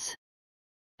points.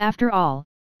 After all,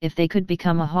 if they could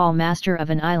become a hall master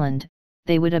of an island,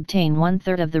 they would obtain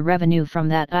 1/3 of the revenue from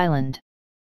that island.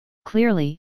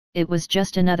 Clearly, it was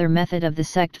just another method of the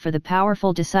sect for the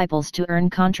powerful disciples to earn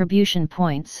contribution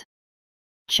points.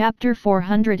 Chapter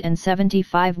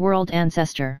 475 World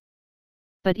Ancestor.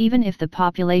 But even if the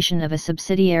population of a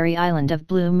subsidiary island of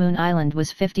Blue Moon Island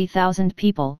was 50,000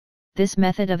 people, this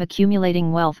method of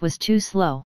accumulating wealth was too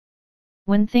slow.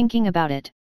 When thinking about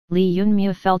it, Li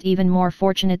Yunmu felt even more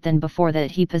fortunate than before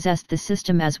that he possessed the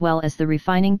system as well as the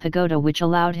refining pagoda which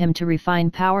allowed him to refine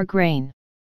power grain.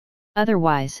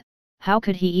 Otherwise, how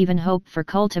could he even hope for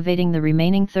cultivating the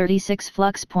remaining 36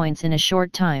 flux points in a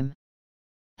short time?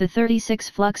 The 36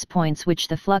 flux points which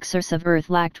the fluxers of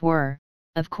Earth lacked were,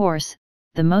 of course,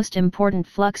 the most important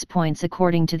flux points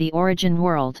according to the origin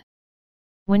world.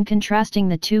 When contrasting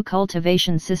the 2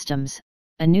 cultivation systems,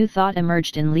 a new thought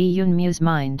emerged in Li Yunmu's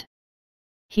mind.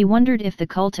 He wondered if the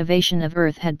cultivation of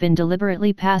Earth had been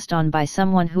deliberately passed on by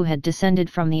someone who had descended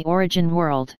from the origin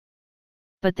world.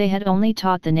 But they had only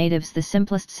taught the natives the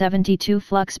simplest 72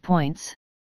 flux points.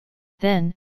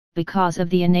 Then, because of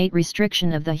the innate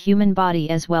restriction of the human body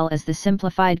as well as the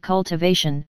simplified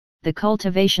cultivation, the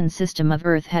cultivation system of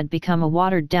Earth had become a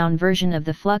watered-down version of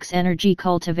the flux energy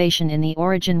cultivation in the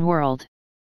origin world.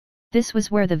 This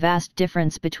was where the vast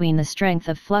difference between the strength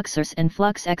of fluxers and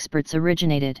flux experts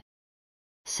originated.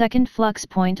 Second flux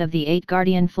point of the 8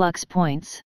 guardian flux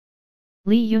points.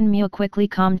 Li Yunmu quickly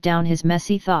calmed down his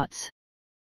messy thoughts.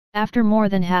 After more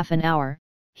than half an hour,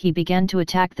 he began to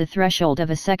attack the threshold of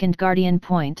a second guardian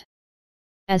point.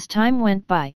 As time went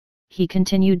by, he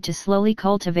continued to slowly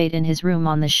cultivate in his room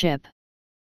on the ship.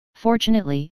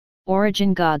 Fortunately,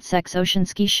 Origin God Sect's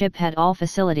H.A.C.K ship had all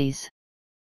facilities.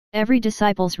 Every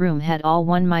disciple's room had all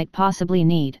one might possibly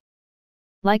need.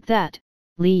 Like that,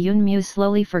 Li Yunmu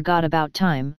slowly forgot about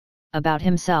time, about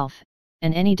himself,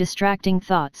 and any distracting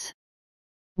thoughts.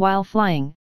 While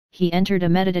flying, he entered a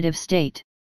meditative state.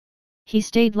 He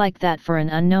stayed like that for an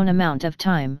unknown amount of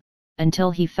time,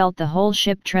 until he felt the whole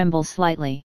ship tremble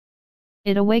slightly.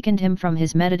 It awakened him from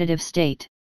his meditative state.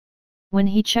 When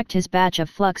he checked his batch of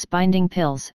flux binding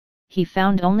pills, he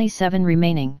found only 7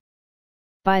 remaining.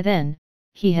 By then,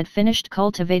 he had finished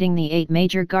cultivating the 8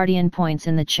 major guardian points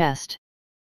in the chest.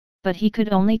 But he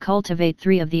could only cultivate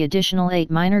 3 of the additional 8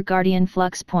 minor guardian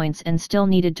flux points and still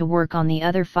needed to work on the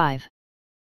other 5.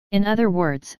 In other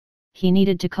words, he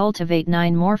needed to cultivate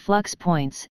 9 more flux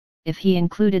points, if he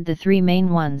included the 3 main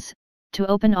ones, to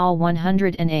open all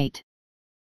 108.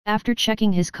 After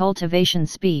checking his cultivation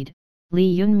speed,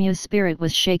 Li Yunmu's spirit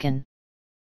was shaken.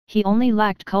 He only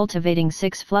lacked cultivating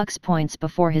 6 flux points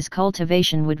before his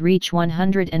cultivation would reach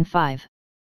 105.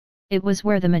 It was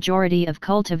where the majority of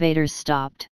cultivators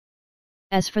stopped.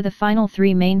 As for the final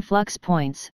 3 main flux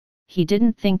points, he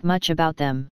didn't think much about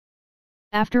them.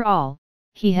 After all,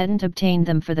 he hadn't obtained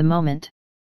them for the moment.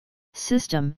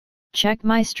 System, check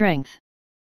my strength.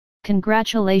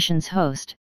 Congratulations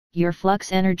host, your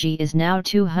flux energy is now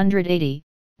 280,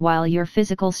 while your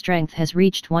physical strength has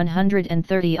reached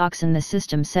 130 oxen, the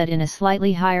system said in a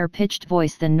slightly higher pitched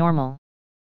voice than normal.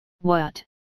 What?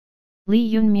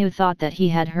 Li Yunmu thought that he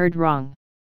had heard wrong.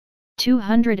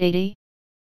 280?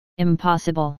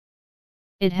 Impossible.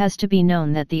 It has to be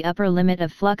known that the upper limit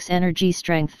of flux energy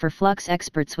strength for flux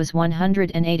experts was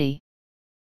 180.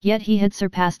 Yet he had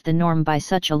surpassed the norm by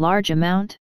such a large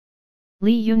amount?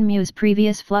 Li Yunmu's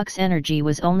previous flux energy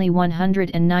was only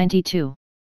 192.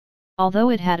 Although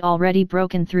it had already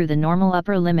broken through the normal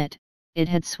upper limit, it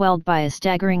had swelled by a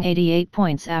staggering 88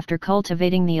 points after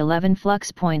cultivating the 11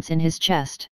 flux points in his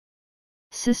chest.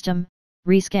 System,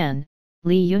 rescan,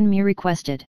 Li Yunmu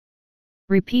requested.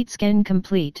 Repeat scan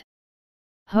complete.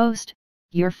 Host,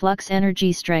 your flux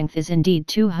energy strength is indeed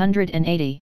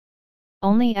 280.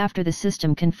 Only after the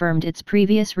system confirmed its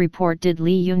previous report did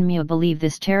Li Yunmu believe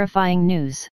this terrifying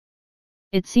news.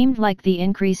 It seemed like the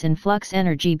increase in flux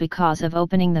energy because of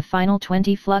opening the final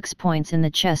 20 flux points in the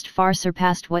chest far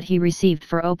surpassed what he received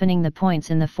for opening the points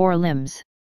in the 4 limbs.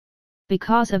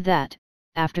 Because of that,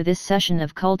 after this session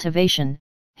of cultivation,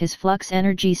 his flux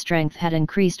energy strength had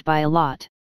increased by a lot.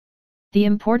 The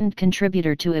important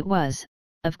contributor to it was,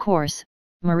 of course,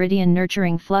 meridian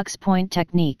nurturing flux point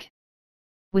technique.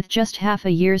 With just half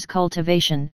a year's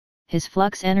cultivation, his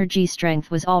flux energy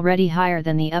strength was already higher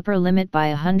than the upper limit by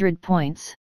 100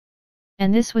 points.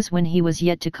 And this was when he was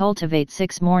yet to cultivate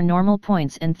 6 more normal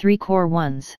points and 3 core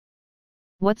ones.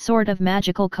 What sort of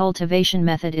magical cultivation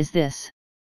method is this?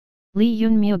 Li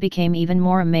Yunmu became even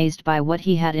more amazed by what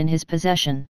he had in his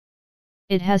possession.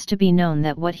 It has to be known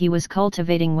that what he was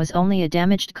cultivating was only a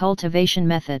damaged cultivation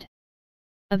method.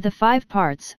 Of the 5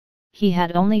 parts, he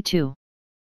had only 2.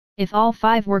 If all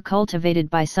 5 were cultivated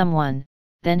by someone,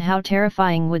 then how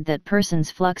terrifying would that person's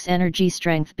flux energy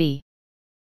strength be?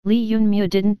 Li Yunmu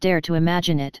didn't dare to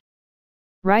imagine it.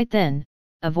 Right then,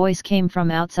 a voice came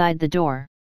from outside the door.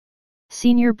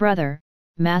 Senior brother,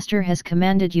 Master has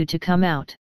commanded you to come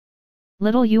out.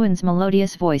 Little Yuan's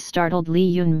melodious voice startled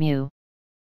Li Yunmu.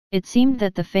 It seemed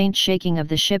that the faint shaking of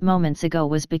the ship moments ago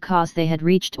was because they had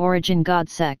reached Origin God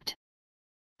Sect.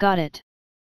 Got it.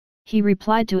 He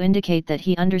replied to indicate that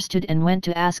he understood and went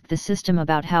to ask the system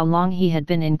about how long he had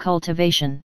been in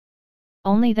cultivation.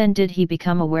 Only then did he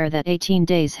become aware that 18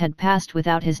 days had passed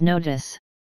without his notice.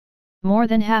 More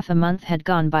than half a month had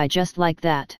gone by just like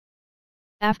that.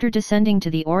 After descending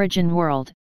to the Origin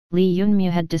world, Li Yunmu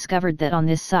had discovered that on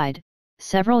this side,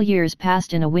 several years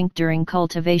passed in a wink during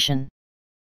cultivation.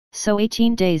 So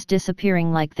 18 days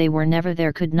disappearing like they were never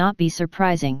there could not be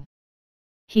surprising.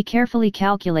 He carefully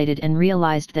calculated and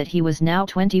realized that he was now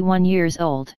 21 years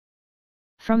old.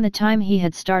 From the time he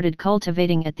had started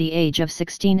cultivating at the age of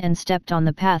 16 and stepped on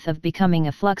the path of becoming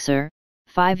a fluxer,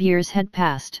 5 years had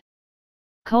passed.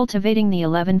 Cultivating the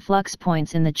 11 flux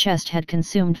points in the chest had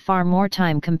consumed far more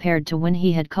time compared to when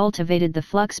he had cultivated the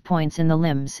flux points in the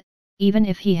limbs, even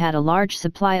if he had a large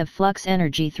supply of flux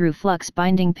energy through flux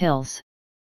binding pills.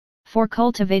 For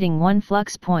cultivating 1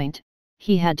 flux point,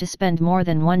 he had to spend more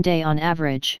than 1 day on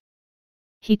average.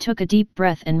 He took a deep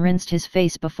breath and rinsed his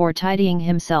face before tidying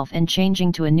himself and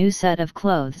changing to a new set of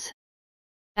clothes.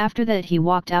 After that he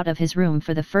walked out of his room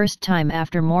for the first time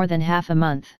after more than half a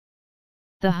month.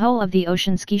 The hull of the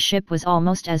H.A.C.K ship was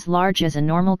almost as large as a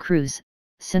normal cruise,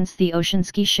 since the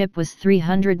H.A.C.K ship was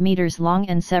 300 meters long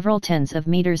and several tens of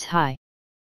meters high.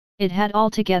 It had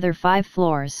altogether 5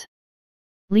 floors.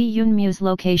 Li Yunmu's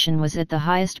location was at the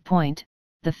highest point,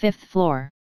 the 5th floor.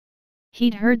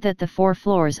 He'd heard that the 4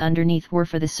 floors underneath were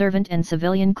for the servant and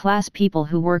civilian class people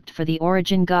who worked for the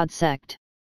Origin God Sect.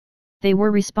 They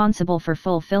were responsible for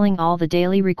fulfilling all the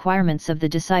daily requirements of the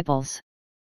disciples.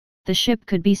 The ship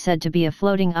could be said to be a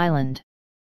floating island.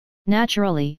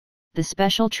 Naturally, the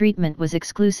special treatment was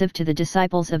exclusive to the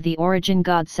disciples of the Origin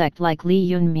God Sect like Li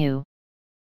Yunmu.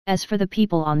 As for the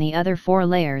people on the other 4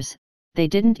 layers, they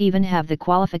didn't even have the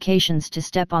qualifications to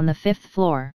step on the 5th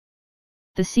floor.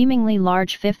 The seemingly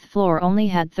large 5th floor only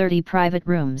had 30 private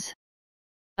rooms.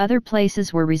 Other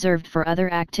places were reserved for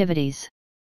other activities.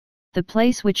 The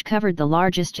place which covered the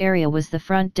largest area was the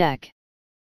front deck.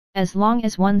 As long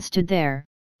as one stood there,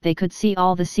 they could see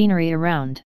all the scenery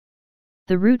around.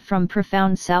 The route from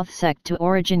profound South Sect to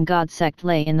Origin God Sect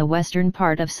lay in the western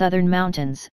part of southern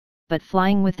mountains, but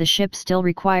flying with the ship still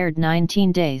required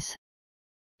 19 days.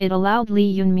 It allowed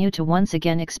Li Yunmu to once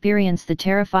again experience the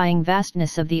terrifying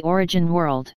vastness of the Origin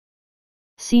world.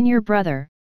 Senior brother,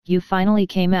 you finally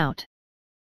came out.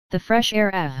 The fresh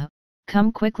air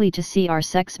come quickly to see our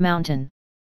Sect's mountain.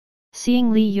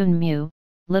 Seeing Li Yunmu,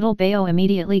 little Bao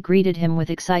immediately greeted him with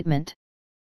excitement.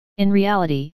 In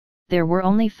reality, there were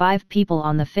only 5 people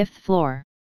on the 5th floor.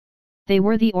 They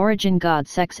were the Origin God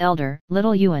Sect's elder,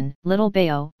 Little Yuan, Little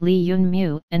Bao, Li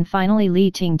Yunmu, and finally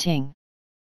Li Tingting.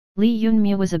 Li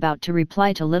Yunmu was about to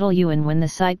reply to Little Yuan when the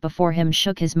sight before him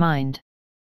shook his mind.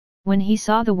 When he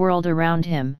saw the world around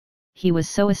him, he was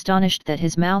so astonished that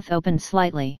his mouth opened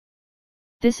slightly.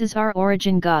 This is our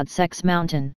Origin God Sect's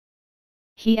mountain?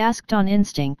 He asked on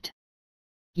instinct.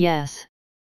 Yes.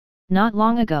 Not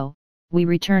long ago, we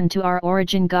returned to our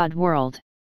Origin God world.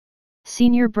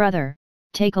 Senior brother,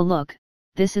 take a look,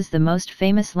 this is the most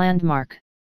famous landmark.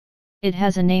 It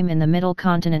has a name in the middle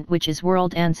continent which is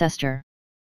World Ancestor.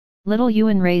 Little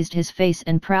Yuan raised his face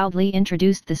and proudly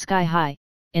introduced the sky-high,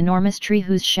 enormous tree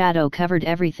whose shadow covered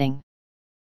everything.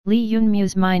 Li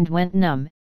Yunmu's mind went numb,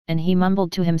 and he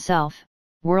mumbled to himself,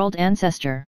 World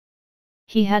Ancestor.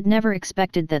 He had never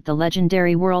expected that the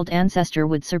legendary World Ancestor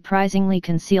would surprisingly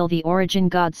conceal the Origin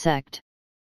God Sect.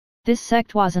 This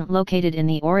sect wasn't located in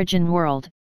the Origin world,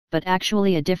 but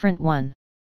actually a different one.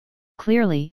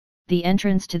 Clearly, the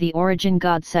entrance to the Origin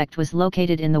God Sect was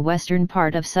located in the western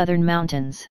part of southern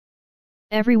mountains.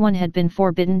 Everyone had been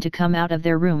forbidden to come out of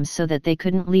their rooms so that they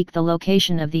couldn't leak the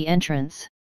location of the entrance.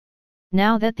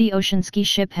 Now that the H.A.C.K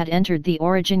ship had entered the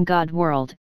Origin God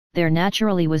world, there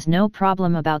naturally was no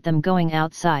problem about them going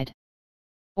outside.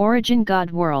 Origin God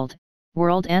world,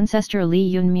 World Ancestor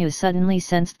Li Yunmu suddenly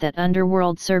sensed that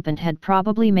Underworld Serpent had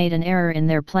probably made an error in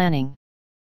their planning.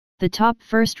 The top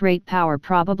first-rate power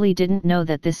probably didn't know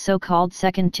that this so-called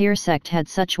second-tier sect had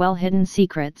such well-hidden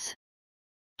secrets.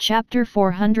 Chapter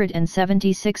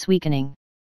 476 Weakening.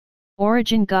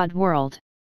 Origin God World.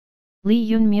 Li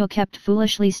Yunmu kept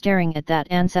foolishly staring at that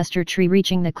ancestor tree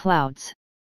reaching the clouds.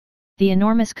 The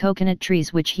enormous coconut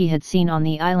trees which he had seen on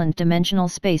the island dimensional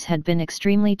space had been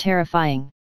extremely terrifying.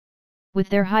 With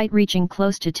their height reaching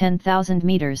close to 10,000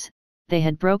 meters, they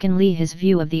had broken his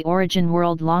view of the Origin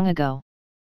world long ago.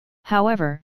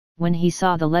 However, when he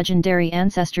saw the legendary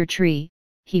ancestor tree,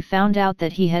 he found out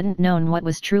that he hadn't known what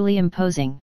was truly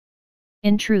imposing.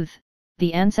 In truth,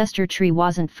 the ancestor tree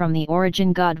wasn't from the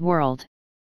Origin God world.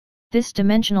 This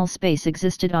dimensional space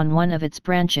existed on one of its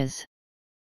branches.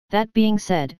 That being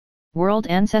said, World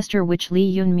Ancestor which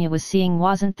Li Yunmu was seeing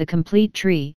wasn't the complete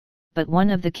tree, but one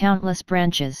of the countless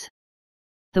branches.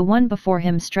 The one before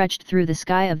him stretched through the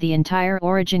sky of the entire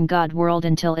Origin God world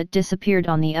until it disappeared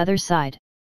on the other side.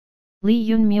 Li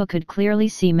Yunmu could clearly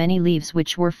see many leaves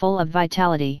which were full of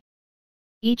vitality.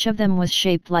 Each of them was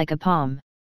shaped like a palm.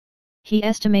 He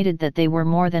estimated that they were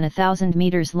more than 1,000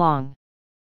 meters long.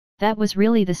 That was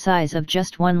really the size of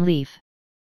just one leaf.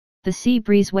 The sea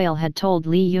breeze whale had told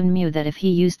Li Yunmu that if he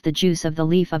used the juice of the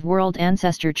leaf of World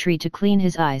Ancestor tree to clean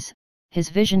his eyes, his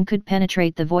vision could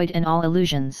penetrate the void and all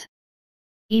illusions.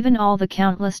 Even all the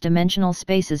countless dimensional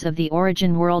spaces of the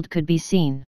Origin world could be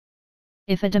seen.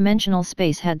 If a dimensional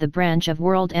space had the branch of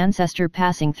World Ancestor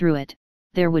passing through it,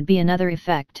 there would be another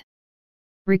effect.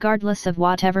 Regardless of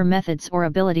whatever methods or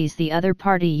abilities the other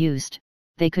party used,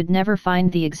 they could never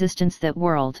find the existence that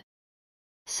world.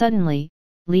 Suddenly,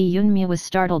 Li Yunmu was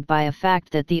startled by a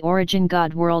fact that the Origin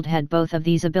God world had both of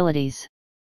these abilities.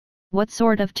 What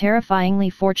sort of terrifyingly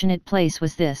fortunate place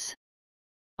was this?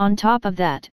 On top of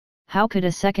that, how could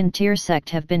a second-tier sect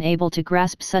have been able to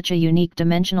grasp such a unique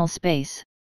dimensional space?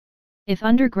 If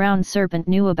Underground Serpent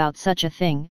knew about such a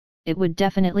thing, it would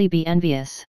definitely be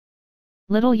envious.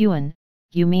 Little Yuan,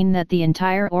 you mean that the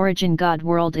entire Origin God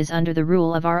world is under the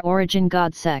rule of our Origin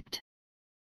God sect?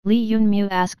 Li Yunmu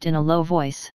asked in a low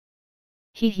voice.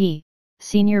 He,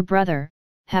 senior brother,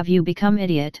 have you become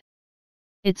idiot?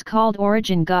 It's called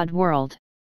Origin God world.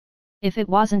 If it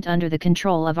wasn't under the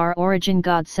control of our Origin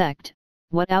God sect,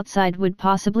 what outside would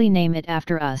possibly name it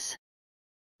after us?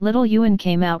 Little Yuan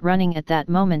came out running at that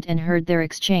moment and heard their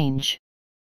exchange.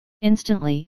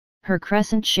 Instantly, her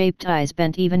crescent-shaped eyes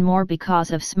bent even more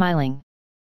because of smiling.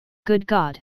 Good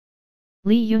God!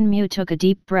 Li Yunmu took a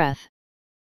deep breath.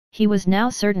 He was now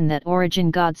certain that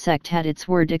Origin God sect had its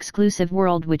word-exclusive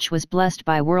world which was blessed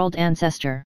by World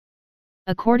Ancestor.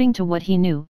 According to what he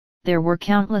knew, there were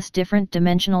countless different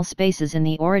dimensional spaces in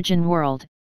the Origin world,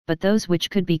 but those which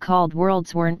could be called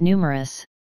worlds weren't numerous.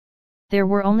 There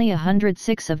were only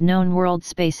 106 of known world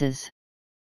spaces.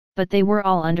 But they were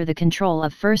all under the control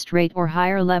of first-rate or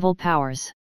higher-level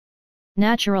powers.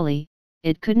 Naturally,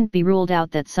 it couldn't be ruled out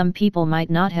that some people might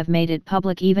not have made it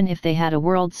public even if they had a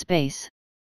world space.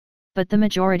 But the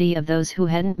majority of those who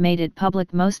hadn't made it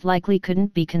public most likely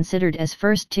couldn't be considered as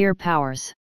first-tier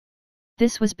powers.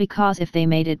 This was because if they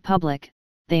made it public,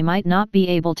 they might not be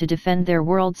able to defend their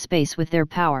world space with their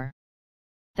power.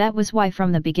 That was why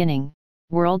from the beginning,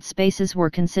 world spaces were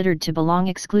considered to belong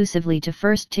exclusively to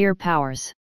first-tier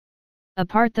powers.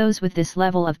 Apart those with this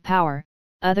level of power,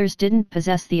 others didn't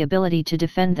possess the ability to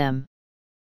defend them.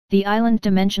 The island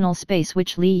dimensional space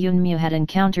which Li Yunmu had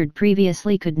encountered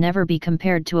previously could never be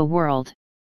compared to a world.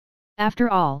 After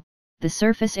all, the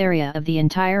surface area of the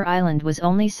entire island was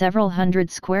only several hundred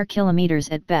square kilometers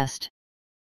at best.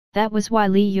 That was why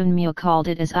Li Yunmu called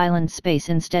it as island space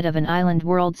instead of an island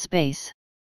world space.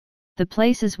 The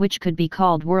places which could be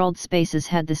called world spaces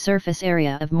had the surface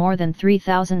area of more than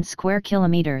 3,000 square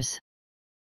kilometers.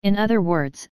 In other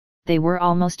words, they were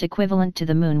almost equivalent to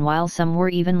the moon while some were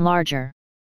even larger.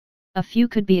 A few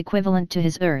could be equivalent to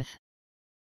his Earth.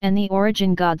 And the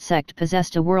Origin God sect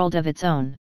possessed a world of its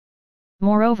own.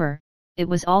 Moreover, it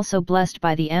was also blessed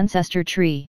by the Ancestor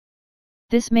tree.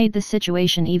 This made the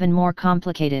situation even more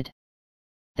complicated.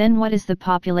 Then what is the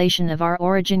population of our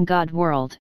Origin God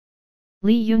world?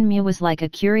 Li Yunmu was like a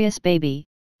curious baby,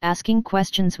 asking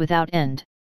questions without end.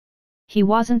 He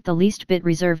wasn't the least bit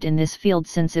reserved in this field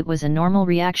since it was a normal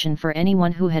reaction for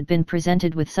anyone who had been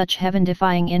presented with such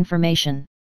heaven-defying information.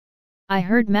 I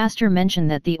heard Master mention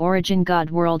that the Origin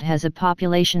God world has a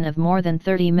population of more than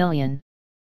 30 million.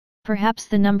 Perhaps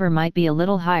the number might be a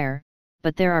little higher,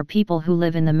 but there are people who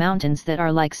live in the mountains that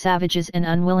are like savages and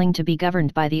unwilling to be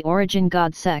governed by the Origin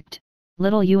God sect,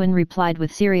 Little Yuan replied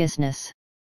with seriousness.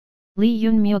 Li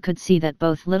Yunmu could see that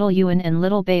both Little Yuan and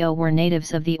Little Bao were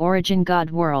natives of the Origin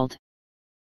God world.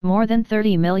 More than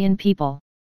 30 million people.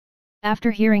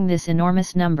 After hearing this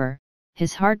enormous number,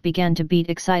 his heart began to beat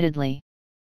excitedly.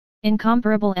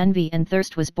 Incomparable envy and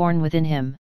thirst was born within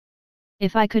him.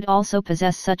 If I could also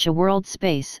possess such a world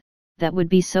space, that would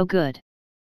be so good.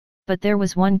 But there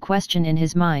was one question in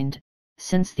his mind: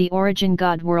 since the Origin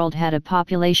God world had a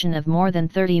population of more than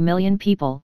 30 million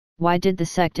people, why did the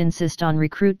sect insist on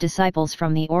recruit disciples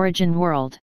from the Origin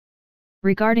world?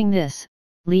 Regarding this,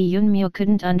 Li Yunmu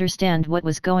couldn't understand what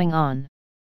was going on.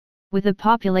 With a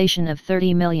population of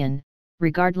 30 million,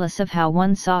 regardless of how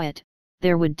one saw it,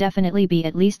 there would definitely be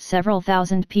at least several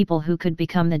thousand people who could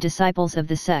become the disciples of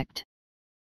the sect.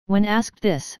 When asked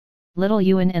this, Little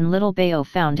Yuan and Little Bao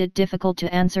found it difficult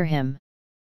to answer him.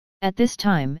 At this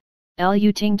time,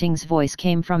 Lu Tingting's voice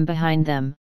came from behind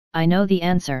them: I know the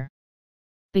answer.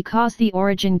 Because the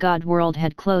Origin God world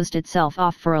had closed itself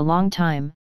off for a long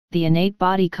time, the innate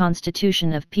body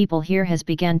constitution of people here has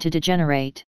begun to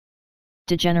degenerate.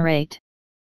 Degenerate?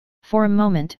 For a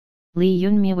moment, Li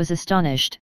Yunmu was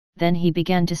astonished. Then he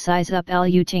began to size up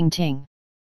Lu Tingting.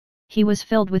 He was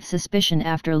filled with suspicion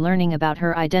after learning about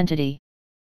her identity.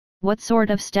 What sort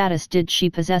of status did she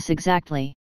possess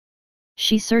exactly?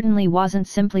 She certainly wasn't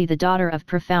simply the daughter of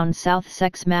profound South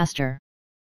Sect's master.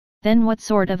 Then what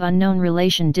sort of unknown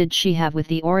relation did she have with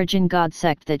the Origin God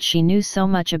sect that she knew so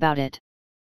much about it?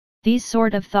 These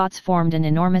sort of thoughts formed an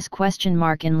enormous question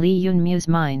mark in Li Yunmu's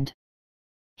mind.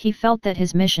 He felt that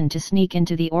his mission to sneak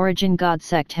into the Origin God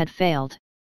sect had failed.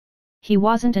 He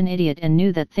wasn't an idiot and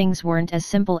knew that things weren't as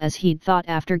simple as he'd thought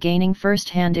after gaining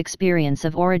first-hand experience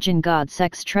of Origin God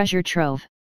sect's treasure trove.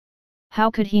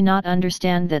 How could he not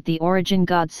understand that the Origin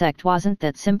God sect wasn't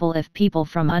that simple if people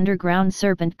from Underground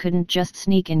Serpent couldn't just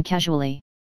sneak in casually?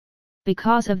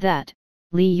 Because of that,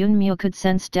 Li Yunmu could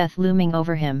sense death looming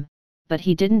over him, but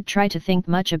he didn't try to think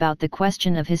much about the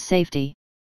question of his safety.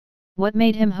 What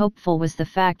made him hopeful was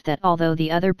the fact that although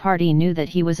the other party knew that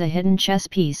he was a hidden chess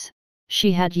piece,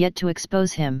 she had yet to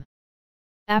expose him.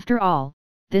 After all,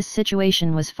 this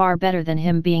situation was far better than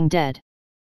him being dead.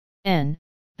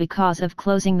 Because of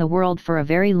closing the world for a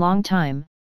very long time,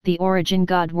 the Origin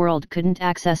God world couldn't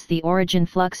access the origin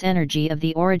flux energy of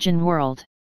the Origin world.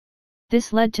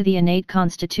 This led to the innate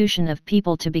constitution of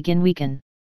people to begin weaken.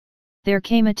 There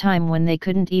came a time when they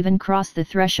couldn't even cross the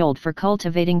threshold for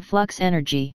cultivating flux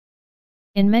energy.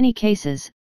 In many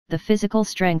cases, the physical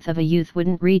strength of a youth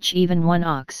wouldn't reach even 1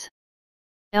 ox.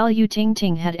 Lu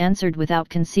Tingting had answered without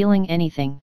concealing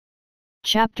anything.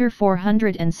 Chapter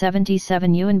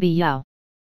 477 Yuanbi Yao.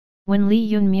 When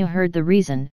Li Yunmu heard the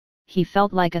reason, he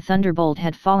felt like a thunderbolt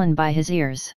had fallen by his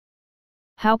ears.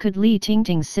 How could Li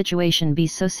Tingting's situation be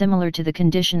so similar to the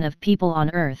condition of people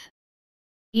on Earth?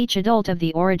 Each adult of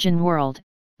the Origin world,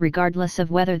 regardless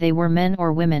of whether they were men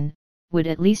or women, would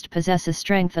at least possess a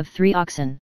strength of 3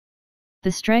 oxen.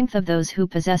 The strength of those who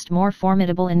possessed more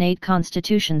formidable innate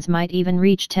constitutions might even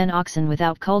reach 10 oxen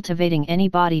without cultivating any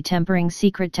body-tempering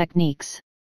secret techniques.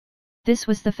 This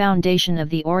was the foundation of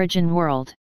the origin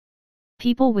world.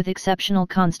 People with exceptional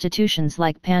constitutions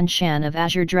like Pan Shan of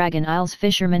Azure Dragon Isle's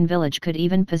fisherman village could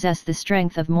even possess the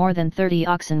strength of more than 30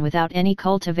 oxen without any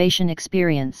cultivation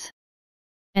experience.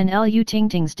 And Lu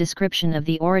Tingting's description of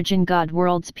the origin god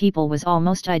world's people was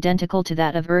almost identical to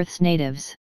that of Earth's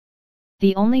natives.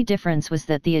 The only difference was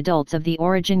that the adults of the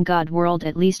origin god world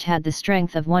at least had the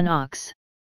strength of 1 ox.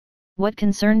 What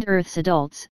concerned Earth's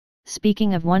adults,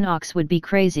 speaking of 1 ox would be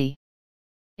crazy.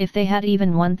 If they had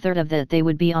even 1/3 of that, they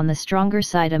would be on the stronger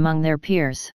side among their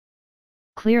peers.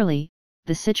 Clearly,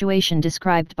 the situation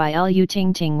described by Lu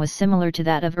Tingting was similar to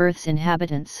that of Earth's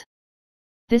inhabitants.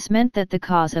 This meant that the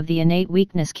cause of the innate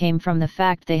weakness came from the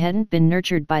fact they hadn't been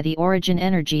nurtured by the origin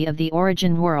energy of the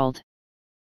origin world.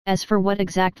 As for what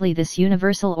exactly this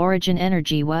universal origin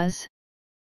energy was,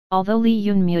 although Li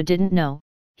Yunmu didn't know,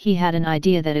 he had an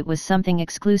idea that it was something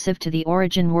exclusive to the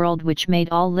origin world which made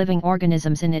all living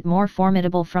organisms in it more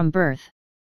formidable from birth.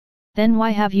 Then why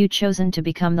have you chosen to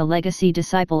become the legacy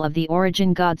disciple of the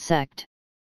origin god sect?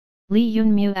 Li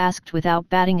Yunmu asked without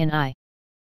batting an eye.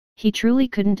 He truly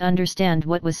couldn't understand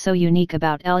what was so unique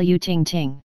about Lu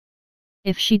Tingting.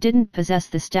 If she didn't possess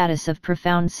the status of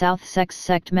profound South Sect's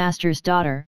sect master's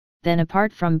daughter, then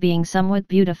apart from being somewhat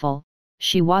beautiful,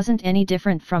 she wasn't any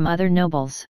different from other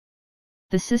nobles.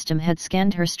 The system had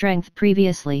scanned her strength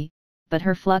previously, but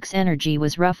her flux energy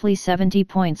was roughly 70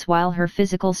 points while her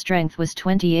physical strength was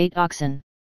 28 oxen.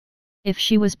 If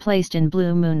she was placed in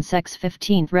Blue Moon Sect's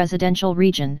 15th residential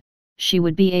region, she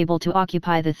would be able to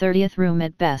occupy the 30th room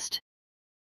at best.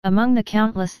 Among the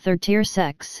countless third-tier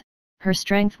sects, her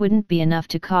strength wouldn't be enough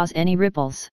to cause any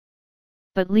ripples.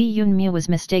 But Li Yunmu was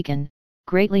mistaken,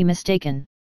 greatly mistaken.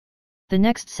 The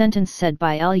next sentence said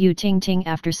by Lu Tingting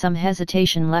after some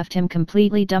hesitation left him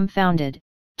completely dumbfounded,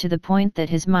 to the point that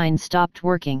his mind stopped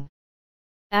working.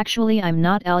 Actually, I'm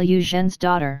not Lu Zhen's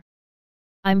daughter.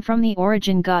 I'm from the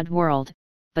origin god world,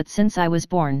 but since I was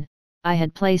born, I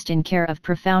had placed in care of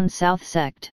profound South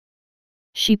Sect.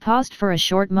 She paused for a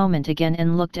short moment again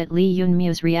and looked at Li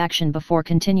Yunmu's reaction before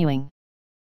continuing.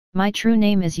 My true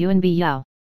name is Yuanbi Yao.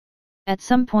 At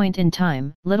some point in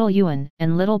time, little Yuan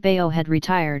and little Bao had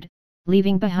retired,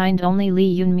 leaving behind only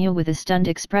Li Yunmu with a stunned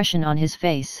expression on his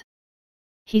face.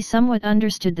 He somewhat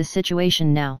understood the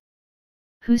situation now.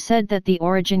 Who said that the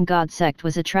origin god sect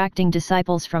was attracting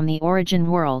disciples from the origin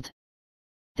world?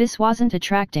 This wasn't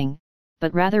attracting,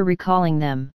 but rather recalling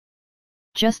them.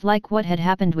 Just like what had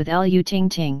happened with Lu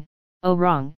Tingting, oh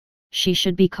wrong, she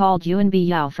should be called Yuanbi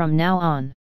Yao from now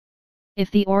on. If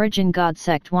the origin god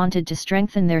sect wanted to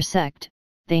strengthen their sect,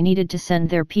 they needed to send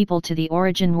their people to the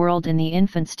origin world in the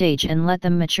infant stage and let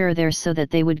them mature there so that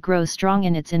they would grow strong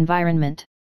in its environment.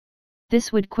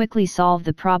 This would quickly solve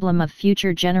the problem of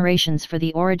future generations for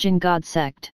the origin god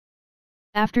sect.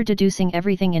 After deducing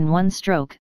everything in one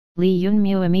stroke, Li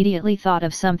Yunmu immediately thought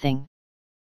of something.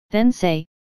 Then say,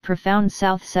 profound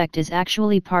South Sect is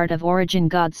actually part of origin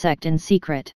god sect in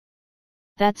secret.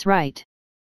 That's right.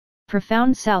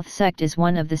 Profound South Sect is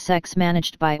one of the sects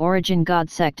managed by origin god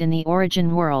sect in the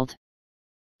origin world.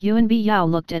 Yuanbi Yao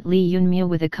looked at Li Yunmu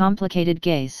with a complicated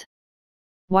gaze.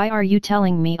 Why are you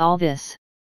telling me all this?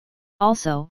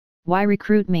 Also, why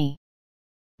recruit me?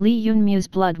 Li Yunmu's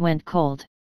blood went cold.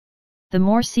 The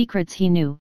more secrets he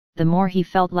knew, the more he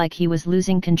felt like he was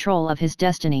losing control of his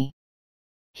destiny.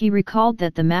 He recalled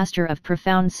that the master of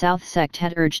profound South Sect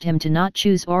had urged him to not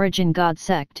choose origin god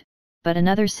sect, but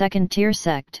another second-tier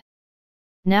sect.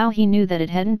 Now he knew that it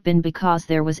hadn't been because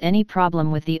there was any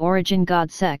problem with the origin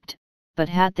god sect, but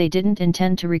they didn't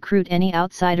intend to recruit any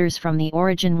outsiders from the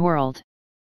origin world.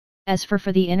 As for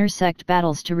the intersect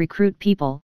battles to recruit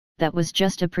people, that was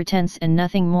just a pretense and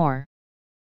nothing more.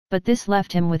 But this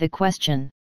left him with a question.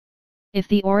 If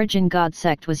the origin god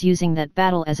sect was using that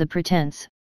battle as a pretense,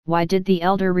 why did the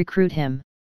elder recruit him?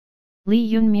 Li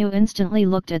Yunmu instantly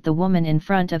looked at the woman in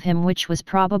front of him, which was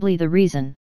probably the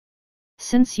reason.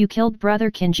 Since you killed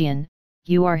Brother Qingjian,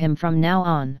 you are him from now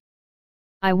on.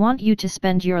 I want you to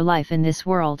spend your life in this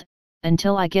world,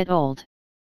 until I get old.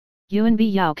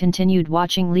 Yuanbi Yao continued,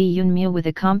 watching Li Yunmu with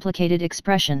a complicated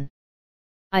expression.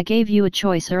 I gave you a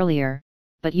choice earlier,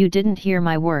 but you didn't hear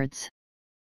my words.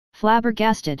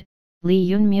 Flabbergasted, Li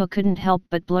Yunmu couldn't help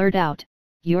but blurt out,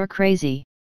 you're crazy.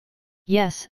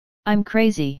 Yes, I'm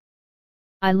crazy.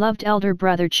 I loved elder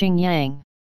brother Qingyang.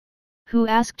 Who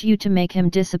asked you to make him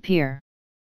disappear?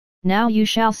 Now you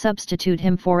shall substitute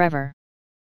him forever.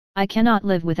 I cannot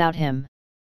live without him.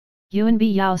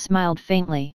 Yuanbi Yao smiled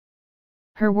faintly.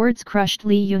 Her words crushed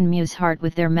Li Yunmu's heart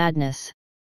with their madness.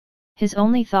 His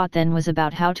only thought then was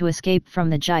about how to escape from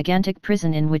the gigantic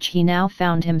prison in which he now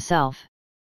found himself.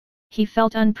 He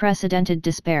felt unprecedented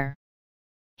despair.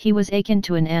 He was akin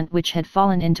to an ant which had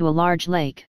fallen into a large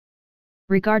lake.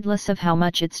 Regardless of how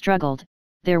much it struggled,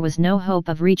 there was no hope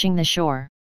of reaching the shore.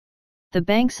 The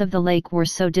banks of the lake were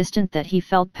so distant that he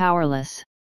felt powerless.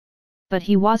 But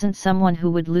he wasn't someone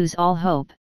who would lose all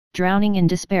hope, drowning in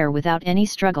despair without any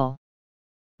struggle.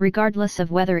 Regardless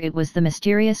of whether it was the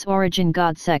mysterious Origin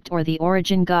God Sect or the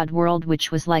Origin God world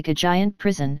which was like a giant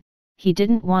prison, he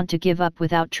didn't want to give up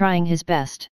without trying his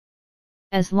best.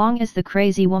 As long as the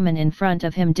crazy woman in front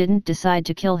of him didn't decide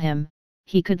to kill him,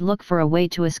 he could look for a way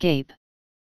to escape.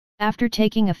 After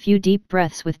taking a few deep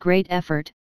breaths with great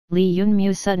effort, Li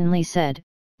Yunmu suddenly said,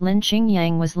 "Lin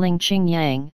Qingyang was Ling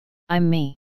Qingyang, I'm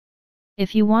me.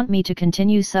 If you want me to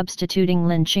continue substituting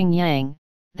Lin Qingyang,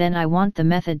 then I want the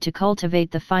method to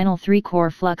cultivate the final 3 core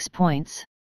flux points."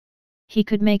 He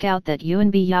could make out that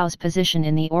Yuanbi Yao's position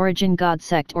in the Origin God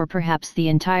Sect or perhaps the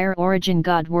entire Origin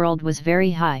God world was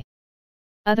very high.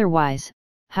 Otherwise,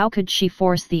 how could she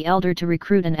force the elder to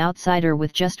recruit an outsider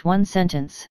with just one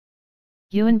sentence?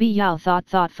 Yuanbi Yao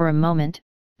thought for a moment,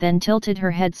 then tilted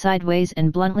her head sideways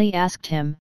and bluntly asked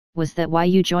him, "Was that why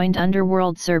you joined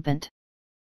Underworld Serpent?"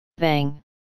 Bang!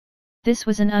 This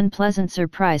was an unpleasant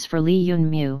surprise for Li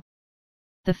Yunmu.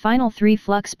 The final 3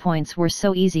 flux points were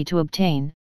so easy to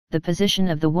obtain, the position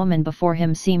of the woman before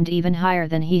him seemed even higher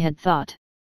than he had thought.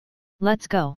 "Let's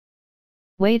go.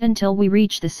 Wait until we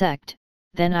reach the sect,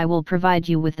 then I will provide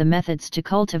you with the methods to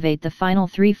cultivate the final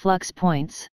 3 flux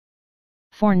points.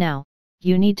 For now,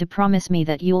 you need to promise me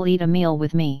that you'll eat a meal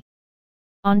with me.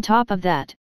 On top of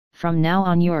that, from now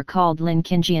on you're called Lin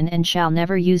Qinjian and shall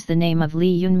never use the name of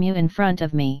Li Yunmu in front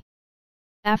of me."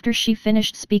 After she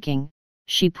finished speaking,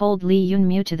 she pulled Li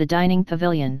Yunmu to the dining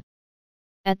pavilion.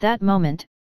 At that moment,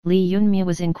 Li Yunmu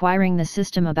was inquiring the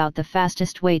system about the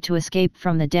fastest way to escape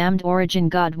from the damned Origin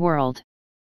God world.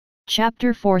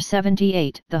 Chapter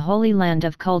 478 The Holy Land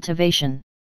of Cultivation.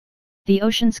 The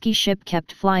H.A.C.K ship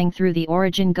kept flying through the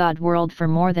Origin God world for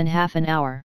more than half an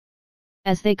hour.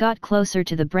 As they got closer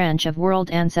to the branch of World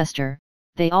Ancestor,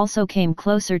 they also came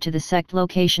closer to the sect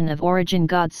location of Origin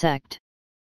God Sect.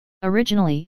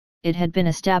 Originally, it had been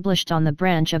established on the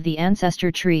branch of the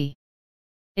Ancestor tree.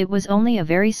 It was only a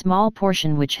very small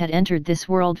portion which had entered this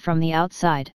world from the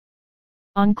outside.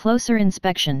 On closer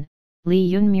inspection,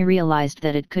 Li Yunmu realized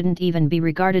that it couldn't even be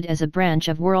regarded as a branch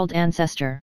of World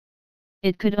Ancestor.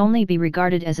 It could only be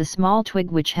regarded as a small twig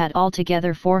which had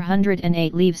altogether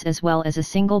 408 leaves as well as a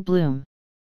single bloom.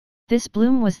 This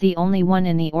bloom was the only one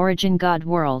in the Origin God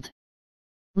world.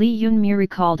 Li Yunmu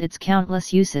recalled its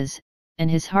countless uses,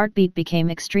 and his heartbeat became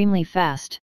extremely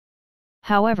fast.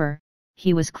 However,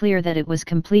 he was clear that it was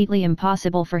completely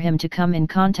impossible for him to come in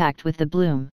contact with the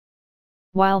bloom.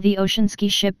 While the H.A.C.K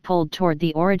ship pulled toward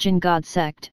the Origin God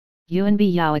Sect,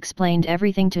 Yuanbi Yao explained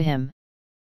everything to him.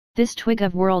 This twig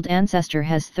of World Ancestor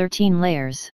has 13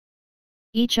 layers.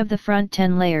 Each of the front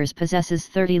 10 layers possesses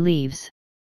 30 leaves.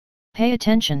 Pay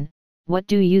attention, what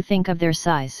do you think of their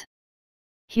size?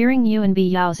 Hearing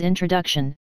Yuanbi Yao's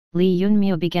introduction, Li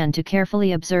Yunmu began to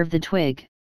carefully observe the twig.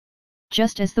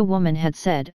 Just as the woman had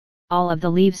said, all of the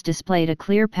leaves displayed a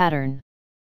clear pattern.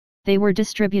 They were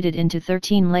distributed into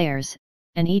 13 layers,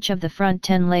 and each of the front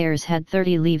 10 layers had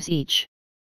 30 leaves each.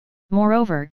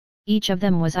 Moreover, each of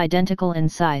them was identical in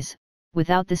size,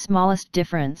 without the smallest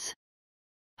difference.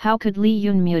 How could Li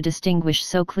Yunmu distinguish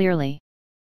so clearly?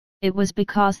 It was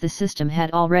because the system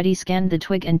had already scanned the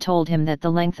twig and told him that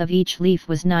the length of each leaf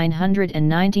was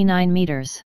 999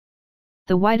 meters.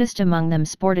 The widest among them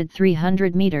sported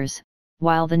 300 meters,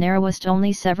 while the narrowest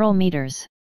only several meters.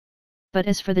 But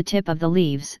as for the tip of the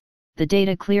leaves, the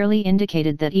data clearly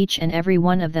indicated that each and every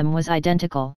one of them was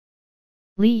identical.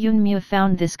 Li Yunmu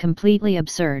found this completely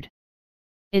absurd.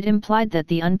 It implied that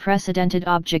the unprecedented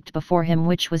object before him,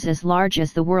 which was as large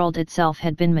as the world itself,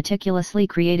 had been meticulously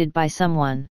created by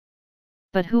someone.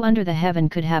 But who under the heaven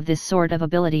could have this sort of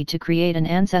ability to create an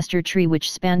ancestor tree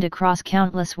which spanned across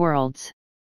countless worlds?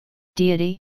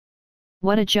 Deity?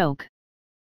 What a joke!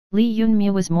 Li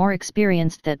Yunmu was more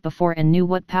experienced than before and knew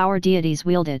what power deities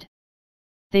wielded.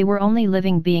 They were only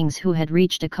living beings who had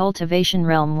reached a cultivation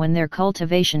realm when their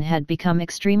cultivation had become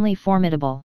extremely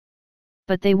formidable.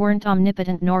 But they weren't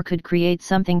omnipotent nor could create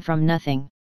something from nothing.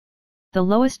 The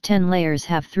lowest 10 layers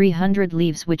have 300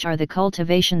 leaves, which are the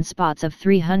cultivation spots of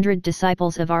 300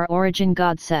 disciples of our Origin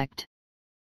God Sect.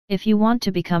 If you want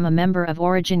to become a member of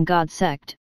Origin God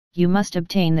Sect, you must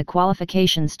obtain the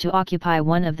qualifications to occupy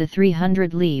one of the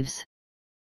 300 leaves.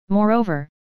 Moreover,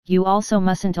 you also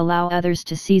mustn't allow others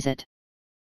to seize it.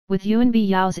 With Yuanbi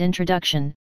Yao's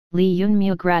introduction, Li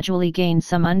Yunmu gradually gained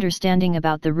some understanding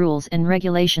about the rules and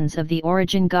regulations of the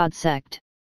Origin God sect.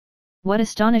 What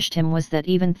astonished him was that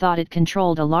even thought it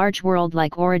controlled a large world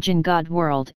like Origin God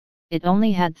world, it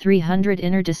only had 300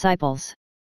 inner disciples.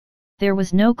 There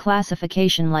was no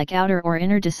classification like outer or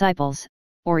inner disciples,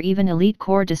 or even elite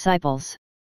core disciples.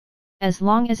 As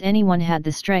long as anyone had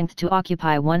the strength to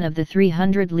occupy one of the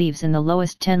 300 leaves in the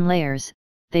lowest 10 layers,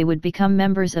 they would become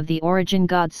members of the Origin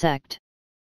God sect.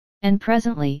 And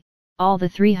presently, all the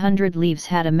 300 leaves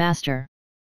had a master.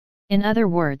 In other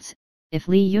words, if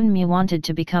Li Yunmu wanted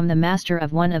to become the master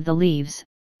of one of the leaves,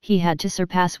 he had to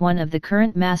surpass one of the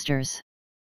current masters.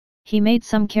 He made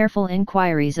some careful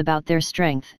inquiries about their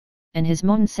strength, and his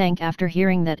moan sank after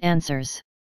hearing that answers.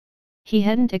 He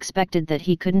hadn't expected that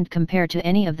he couldn't compare to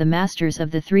any of the masters of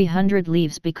the 300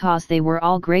 leaves because they were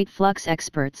all great flux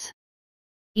experts.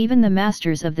 Even the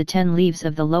masters of the 10 leaves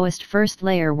of the lowest first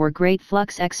layer were great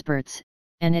flux experts,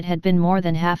 and it had been more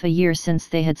than half a year since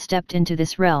they had stepped into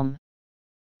this realm.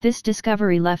 This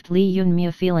discovery left Li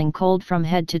Yunmu feeling cold from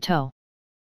head to toe.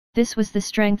 This was the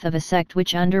strength of a sect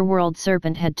which Underworld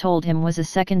Serpent had told him was a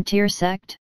second-tier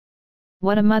sect?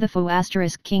 What a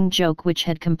motherfu *king joke which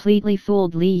had completely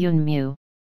fooled Li Yunmu.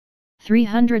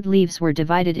 300 leaves were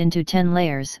divided into 10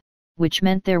 layers, which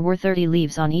meant there were 30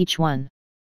 leaves on each one.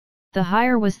 The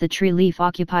higher was the tree leaf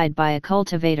occupied by a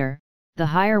cultivator, the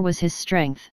higher was his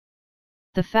strength.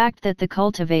 The fact that the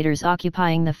cultivators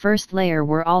occupying the first layer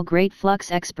were all great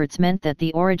flux experts meant that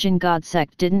the Origin God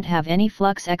sect didn't have any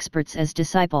flux experts as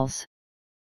disciples.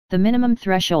 The minimum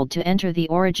threshold to enter the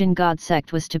Origin God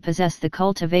sect was to possess the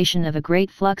cultivation of a great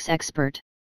flux expert.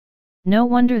 No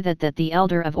wonder that the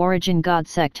elder of Origin God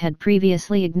sect had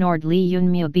previously ignored Li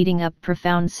Yunmu beating up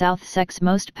Profound South sect's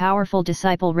most powerful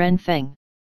disciple Ren Feng.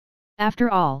 After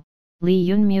all, Li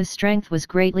Yunmu's strength was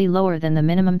greatly lower than the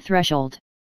minimum threshold.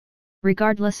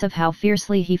 Regardless of how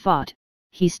fiercely he fought,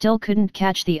 he still couldn't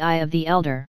catch the eye of the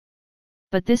elder.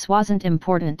 But this wasn't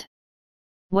important.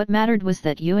 What mattered was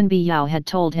that Yuanbi Yao had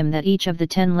told him that each of the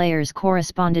 10 layers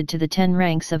corresponded to the 10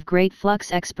 ranks of Great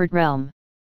Flux Expert Realm.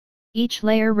 Each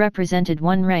layer represented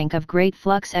one rank of Great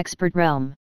Flux Expert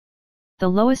Realm. The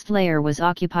lowest layer was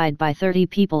occupied by 30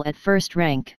 people at first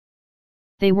rank.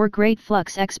 They were Great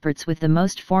Flux Experts with the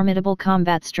most formidable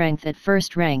combat strength at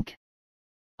first rank.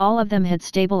 All of them had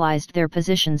stabilized their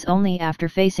positions only after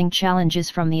facing challenges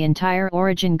from the entire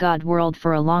Origin God world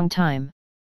for a long time.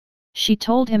 She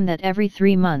told him that every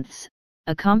 3 months,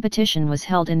 a competition was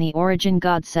held in the Origin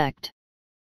God sect.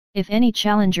 If any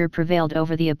challenger prevailed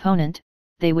over the opponent,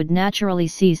 they would naturally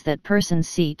seize that person's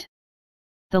seat.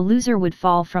 The loser would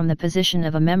fall from the position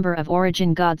of a member of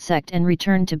Origin God sect and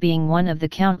return to being one of the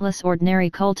countless ordinary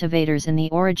cultivators in the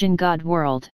Origin God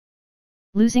world.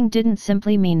 Losing didn't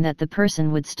simply mean that the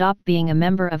person would stop being a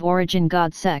member of Origin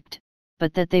God sect,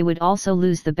 but that they would also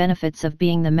lose the benefits of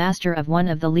being the master of one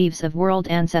of the leaves of World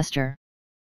Ancestor.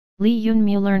 Li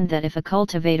Yunmu learned that if a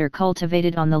cultivator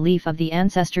cultivated on the leaf of the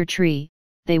Ancestor tree,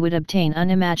 they would obtain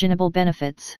unimaginable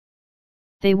benefits.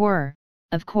 They were,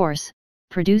 of course,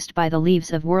 produced by the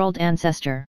leaves of World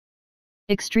Ancestor.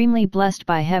 Extremely blessed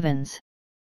by heavens.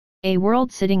 A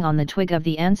world sitting on the twig of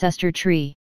the Ancestor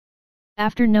tree.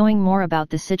 After knowing more about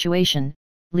the situation,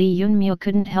 Li Yunmu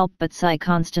couldn't help but sigh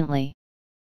constantly.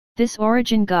 This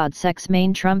Origin God sect's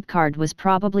main trump card was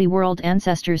probably World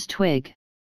Ancestor's twig.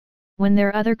 When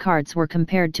their other cards were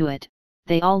compared to it,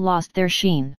 they all lost their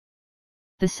sheen.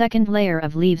 The second layer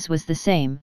of leaves was the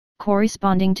same,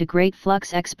 corresponding to Great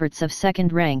Flux Experts of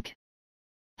second rank.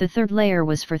 The third layer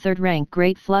was for third rank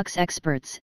Great Flux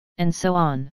Experts, and so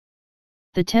on.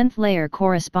 The 10th layer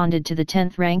corresponded to the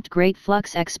 10th ranked Great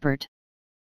Flux Expert.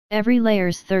 Every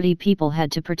layer's 30 people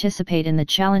had to participate in the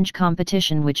challenge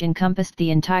competition which encompassed the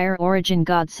entire Origin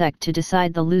God sect to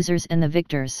decide the losers and the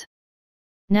victors.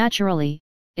 Naturally,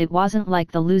 it wasn't like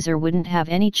the loser wouldn't have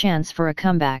any chance for a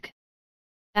comeback.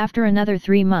 After another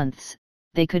 3 months,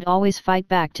 they could always fight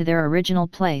back to their original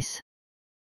place.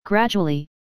 Gradually,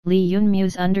 Li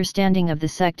Yunmu's understanding of the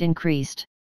sect increased.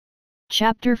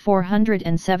 Chapter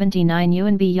 479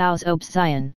 Yuanbi Yao's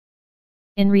Obession.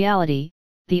 In reality,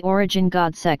 the Origin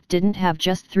God sect didn't have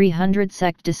just 300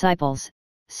 sect disciples,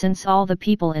 since all the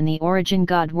people in the Origin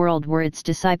God world were its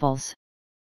disciples.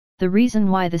 The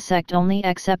reason why the sect only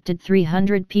accepted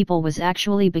 300 people was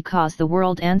actually because the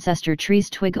World Ancestor tree's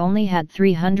twig only had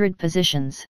 300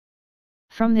 positions.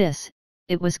 From this,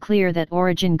 it was clear that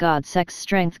Origin God sect's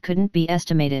strength couldn't be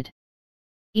estimated.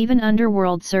 Even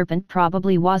Underworld Serpent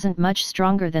probably wasn't much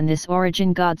stronger than this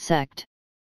Origin God sect.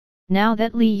 Now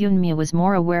that Li Yunmu was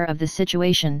more aware of the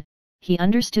situation, he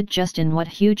understood just in what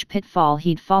huge pitfall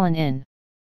he'd fallen in.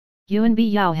 Yuanbi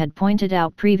Yao had pointed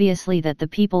out previously that the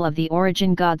people of the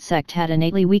Origin God sect had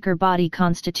innately weaker body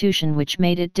constitution which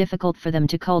made it difficult for them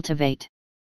to cultivate.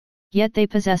 Yet they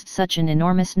possessed such an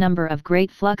enormous number of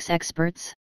great flux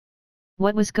experts.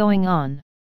 What was going on?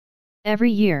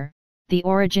 Every year, the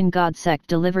Origin God sect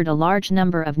delivered a large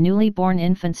number of newly born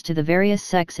infants to the various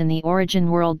sects in the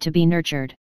Origin world to be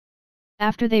nurtured.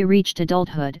 After they reached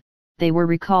adulthood, they were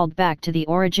recalled back to the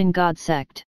Origin God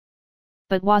sect.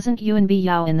 But wasn't Yuanbi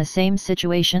Yao in the same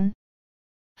situation?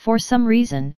 For some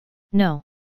reason, no.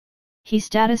 His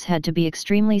status had to be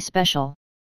extremely special.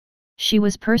 She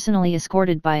was personally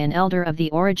escorted by an elder of the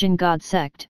Origin God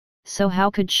sect, so how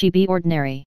could she be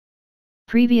ordinary?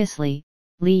 Previously,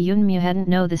 Li Yunmu hadn't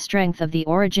known the strength of the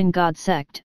Origin God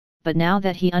sect, but now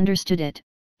that he understood it,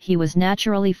 he was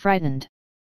naturally frightened.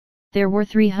 There were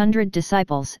 300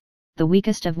 disciples, the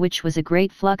weakest of which was a great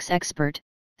flux expert,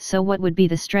 so what would be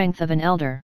the strength of an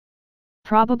elder?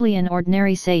 Probably an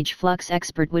ordinary sage flux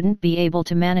expert wouldn't be able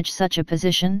to manage such a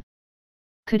position.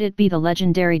 Could it be the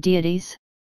legendary deities?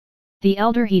 The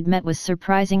elder he'd met was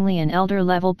surprisingly an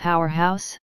elder-level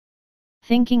powerhouse.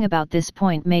 Thinking about this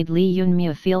point made Li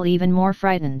Yunmu feel even more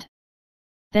frightened.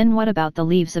 Then what about the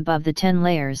leaves above the 10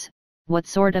 layers, what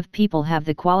sort of people have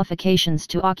the qualifications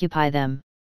to occupy them?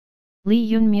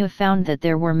 Li Yunmu found that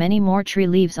there were many more tree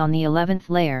leaves on the 11th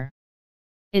layer.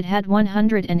 It had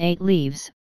 108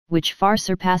 leaves, which far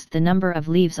surpassed the number of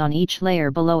leaves on each layer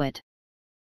below it.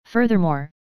 Furthermore,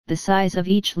 the size of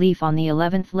each leaf on the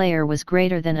 11th layer was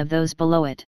greater than of those below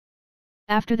it.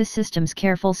 After the system's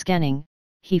careful scanning,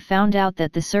 he found out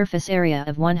that the surface area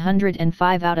of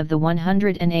 105 out of the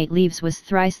 108 leaves was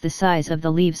thrice the size of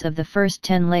the leaves of the first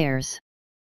 10 layers.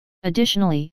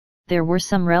 Additionally, there were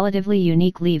some relatively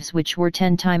unique leaves which were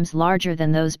 10 times larger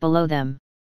than those below them.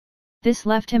 This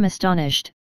left him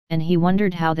astonished, and he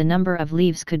wondered how the number of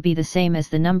leaves could be the same as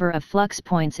the number of flux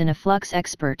points in a flux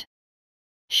expert.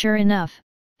 Sure enough,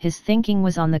 his thinking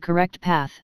was on the correct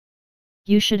path.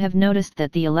 You should have noticed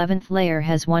that the 11th layer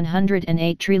has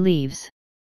 108 tree leaves.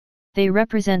 They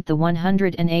represent the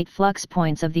 108 flux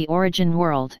points of the Origin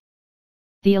world.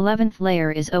 The 11th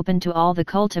layer is open to all the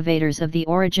cultivators of the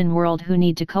Origin world who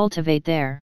need to cultivate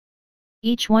there.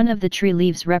 Each one of the tree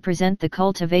leaves represent the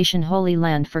cultivation holy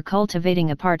land for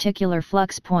cultivating a particular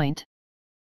flux point.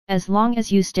 As long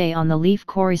as you stay on the leaf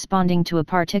corresponding to a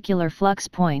particular flux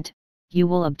point, you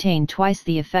will obtain twice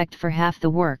the effect for half the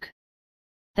work.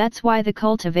 That's why the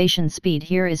cultivation speed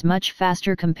here is much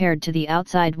faster compared to the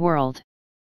outside world.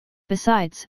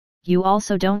 Besides, you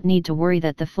also don't need to worry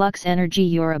that the flux energy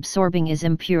you're absorbing is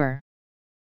impure.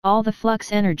 All the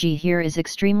flux energy here is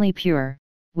extremely pure,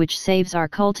 which saves our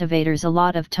cultivators a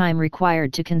lot of time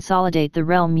required to consolidate the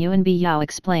realm, Yuanbi Yao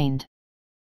explained.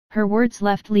 Her words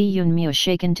left Li Yunmu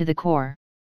shaken to the core.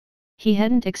 He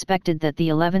hadn't expected that the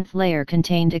 11th layer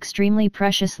contained extremely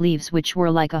precious leaves which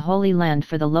were like a holy land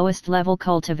for the lowest level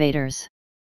cultivators.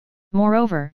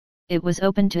 Moreover, it was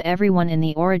open to everyone in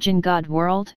the Origin God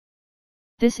world.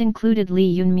 This included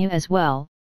Li Yunmu as well,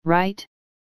 right?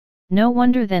 No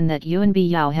wonder then that Yuanbi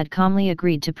Yao had calmly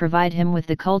agreed to provide him with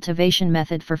the cultivation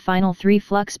method for final 3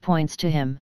 flux points to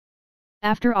him.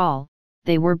 After all,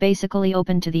 they were basically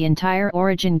open to the entire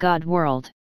Origin God world.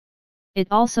 It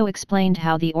also explained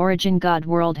how the Origin God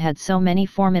world had so many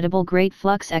formidable great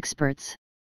flux experts.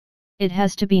 It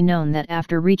has to be known that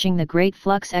after reaching the great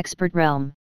flux expert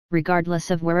realm,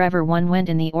 regardless of wherever one went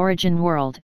in the Origin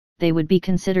world, they would be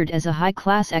considered as a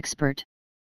high-class expert.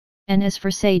 And as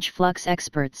for sage flux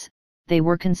experts, they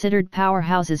were considered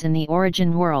powerhouses in the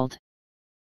Origin world.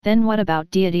 Then what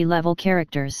about deity-level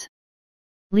characters?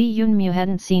 Li Yunmu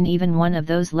hadn't seen even one of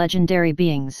those legendary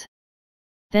beings.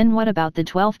 Then what about the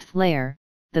 12th layer,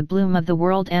 the bloom of the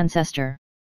world Ancestor?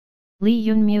 Li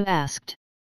Yunmu asked.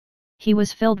 He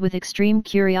was filled with extreme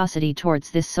curiosity towards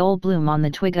this soul bloom on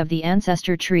the twig of the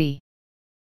Ancestor tree.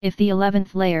 If the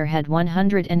 11th layer had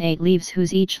 108 leaves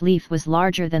whose each leaf was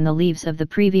larger than the leaves of the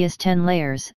previous 10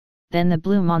 layers, then the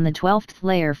bloom on the 12th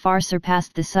layer far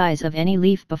surpassed the size of any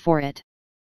leaf before it.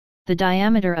 The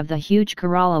diameter of the huge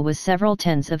corolla was several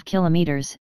tens of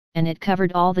kilometers, and it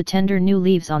covered all the tender new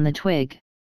leaves on the twig.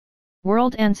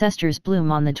 World Ancestor's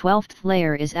bloom on the 12th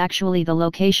layer is actually the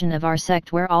location of our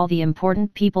sect where all the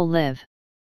important people live.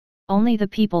 Only the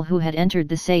people who had entered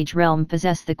the sage realm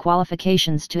possess the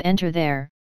qualifications to enter there,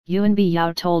 Yuanbi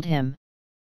Yao told him.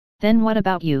 Then what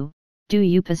about you, do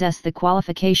you possess the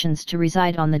qualifications to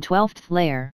reside on the 12th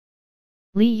layer?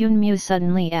 Li Yunmu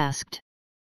suddenly asked.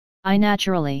 I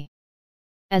naturally.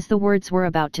 As the words were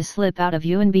about to slip out of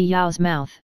Yuanbi Yao's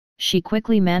mouth, she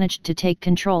quickly managed to take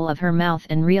control of her mouth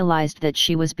and realized that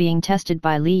she was being tested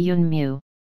by Li Yunmu.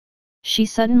 She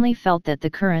suddenly felt that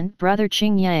the current brother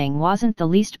Qing Yang wasn't the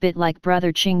least bit like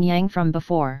brother Qing Yang from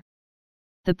before.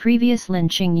 The previous Lin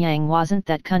Qing Yang wasn't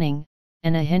that cunning,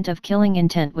 and a hint of killing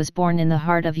intent was born in the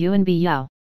heart of Yuanbi Yao.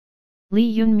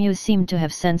 Li Yunmu seemed to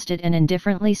have sensed it and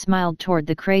indifferently smiled toward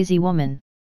the crazy woman.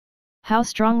 How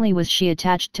strongly was she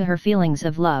attached to her feelings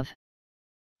of love?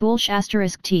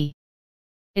 *T.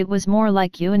 It was more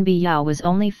like Yuanbi Yao was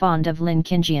only fond of Lin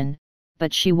Qingjian,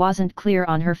 but she wasn't clear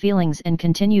on her feelings and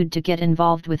continued to get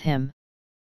involved with him.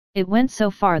 It went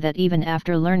so far that even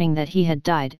after learning that he had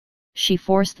died, she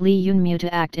forced Li Yunmu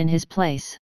to act in his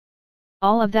place.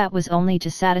 All of that was only to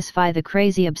satisfy the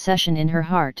crazy obsession in her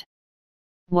heart.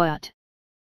 What?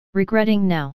 Regretting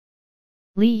now?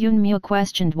 Li Yunmu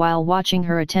questioned while watching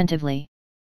her attentively.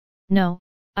 No,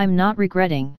 I'm not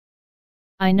regretting.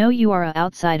 I know you are an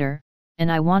outsider,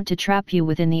 and I want to trap you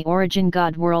within the origin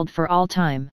god world for all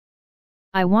time.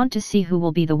 I want to see who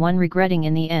will be the one regretting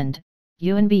in the end,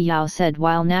 Yuanbi Yao said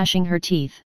while gnashing her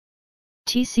teeth.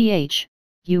 TCH,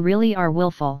 you really are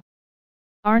willful.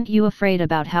 Aren't you afraid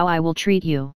about how I will treat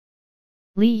you?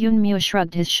 Li Yunmu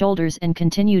shrugged his shoulders and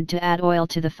continued to add oil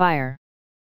to the fire.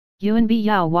 Yuanbi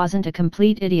Yao wasn't a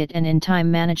complete idiot and in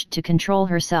time managed to control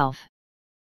herself.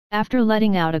 After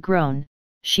letting out a groan,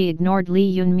 she ignored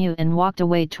Li Yunmu and walked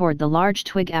away toward the large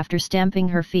twig after stamping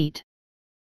her feet.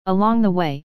 Along the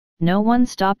way, no one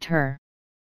stopped her.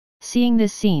 Seeing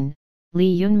this scene,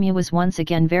 Li Yunmu was once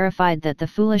again verified that the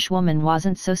foolish woman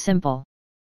wasn't so simple.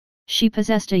 She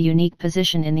possessed a unique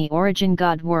position in the origin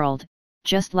god world,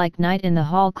 just like Knight in the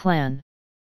Hall clan.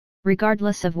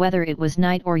 Regardless of whether it was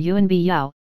Knight or Yuanbi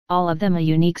Yao, all of them a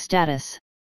unique status.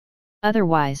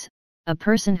 Otherwise, a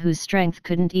person whose strength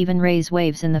couldn't even raise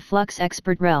waves in the flux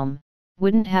expert realm,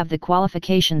 wouldn't have the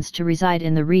qualifications to reside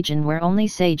in the region where only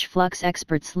sage flux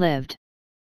experts lived.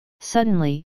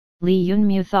 Suddenly, Li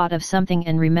Yunmu thought of something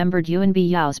and remembered Yuanbi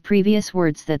Yao's previous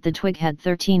words that the twig had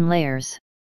 13 layers.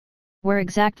 Where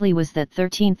exactly was that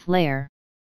 13th layer?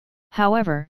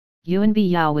 However, Yuanbi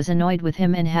Yao was annoyed with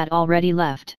him and had already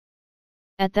left.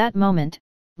 At that moment,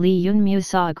 Li Yunmu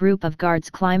saw a group of guards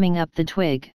climbing up the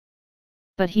twig.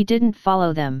 But he didn't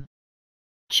follow them.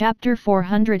 Chapter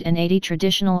 480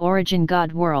 Traditional Origin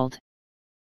God World.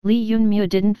 Li Yunmu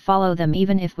didn't follow them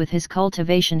even if with his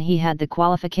cultivation he had the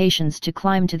qualifications to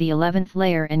climb to the 11th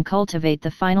layer and cultivate the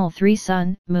final 3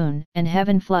 sun, moon, and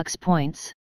heaven flux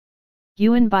points.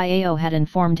 Yuanbi Yao had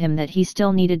informed him that he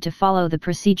still needed to follow the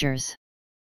procedures.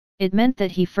 It meant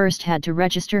that he first had to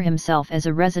register himself as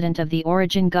a resident of the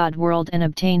origin god world and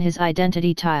obtain his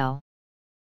identity tile.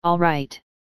 Alright.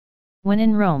 When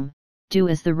in Rome, do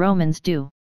as the Romans do.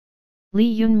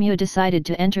 Li Yunmu decided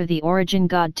to enter the origin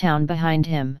god town behind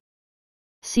him.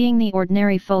 Seeing the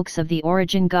ordinary folks of the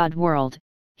origin god world,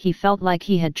 he felt like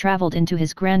he had traveled into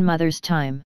his grandmother's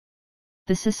time.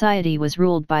 The society was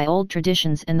ruled by old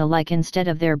traditions and the like instead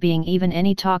of there being even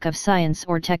any talk of science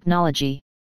or technology.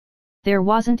 There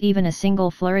wasn't even a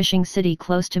single flourishing city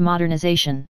close to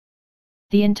modernization.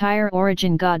 The entire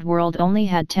origin god world only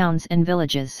had towns and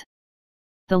villages.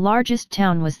 The largest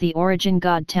town was the origin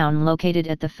god town located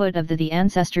at the foot of the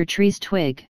ancestor tree's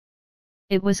twig.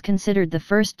 It was considered the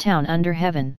first town under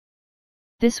heaven.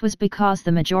 This was because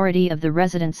the majority of the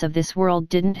residents of this world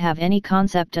didn't have any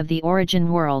concept of the origin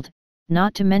world,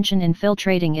 not to mention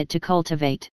infiltrating it to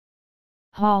cultivate.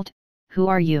 Halt, who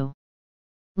are you?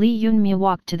 Li Yunmu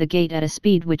walked to the gate at a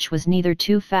speed which was neither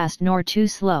too fast nor too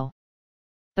slow.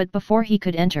 But before he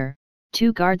could enter,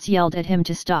 2 guards yelled at him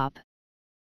to stop.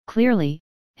 Clearly,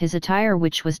 his attire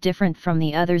which was different from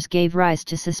the others gave rise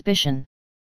to suspicion.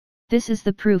 This is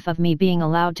the proof of me being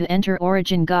allowed to enter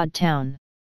Origin God Town.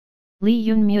 Li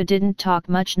Yunmu didn't talk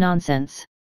much nonsense.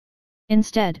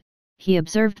 Instead, he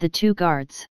observed the 2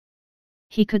 guards.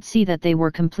 He could see that they were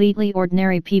completely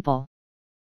ordinary people.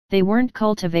 They weren't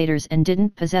cultivators and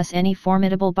didn't possess any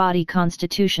formidable body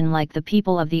constitution like the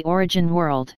people of the origin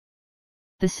world.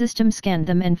 The system scanned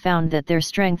them and found that their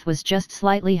strength was just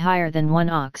slightly higher than 1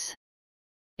 ox.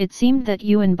 It seemed that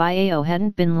Yuanbi Yao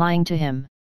hadn't been lying to him.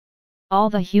 All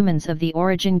the humans of the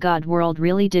origin god world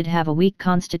really did have a weak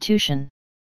constitution.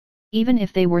 Even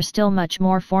if they were still much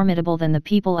more formidable than the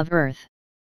people of Earth.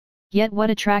 Yet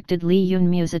what attracted Li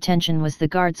Yunmu's attention was the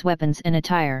guards' weapons and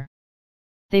attire.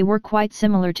 They were quite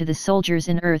similar to the soldiers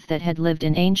in Earth that had lived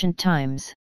in ancient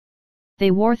times. They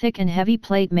wore thick and heavy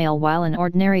plate mail while an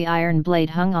ordinary iron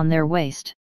blade hung on their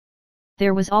waist.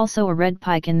 There was also a red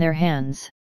pike in their hands.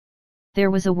 There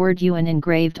was a word Yuan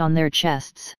engraved on their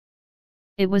chests.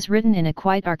 It was written in a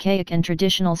quite archaic and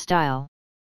traditional style.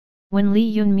 When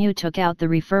Li Yunmu took out the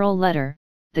referral letter,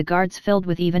 the guards filled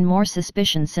with even more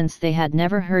suspicion since they had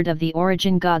never heard of the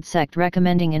Origin God sect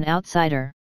recommending an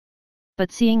outsider.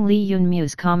 But seeing Li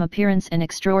Yunmu's calm appearance and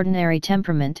extraordinary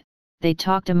temperament, they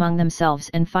talked among themselves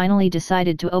and finally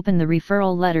decided to open the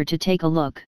referral letter to take a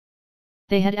look.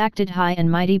 They had acted high and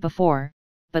mighty before,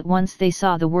 but once they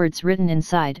saw the words written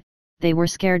inside, they were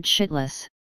scared shitless.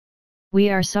 "We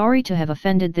are sorry to have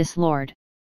offended this lord."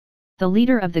 The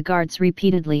leader of the guards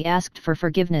repeatedly asked for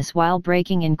forgiveness while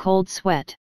breaking in cold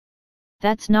sweat.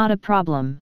 "That's not a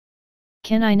problem.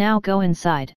 Can I now go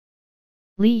inside?"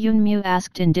 Li Yunmu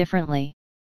asked indifferently.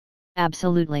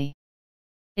 "Absolutely.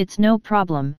 It's no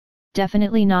problem,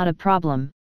 definitely not a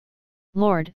problem.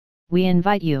 Lord, we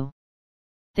invite you."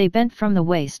 They bent from the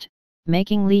waist,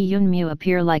 making Li Yunmu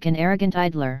appear like an arrogant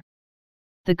idler.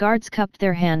 The guards cupped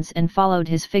their hands and followed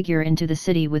his figure into the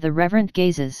city with irreverent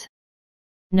gazes.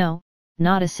 No,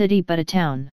 not a city but a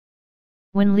town.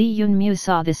 When Li Yunmu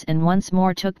saw this and once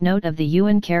more took note of the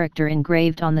Yuan character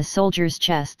engraved on the soldiers'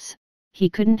 chests, he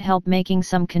couldn't help making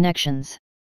some connections.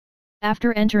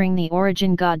 After entering the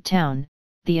Origin God town,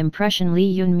 the impression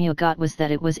Li Yunmu got was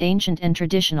that it was ancient and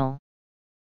traditional.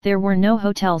 There were no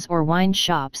hotels or wine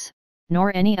shops,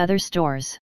 nor any other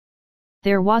stores.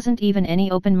 There wasn't even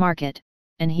any open market,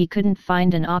 and he couldn't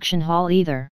find an auction hall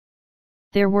either.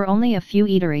 There were only a few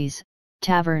eateries,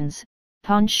 taverns,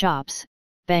 pawn shops,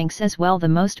 banks, as well the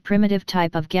most primitive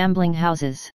type of gambling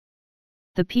houses.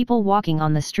 The people walking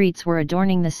on the streets were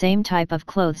adorning the same type of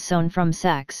clothes sewn from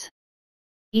sacks.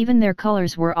 Even their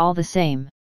colors were all the same.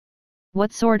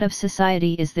 What sort of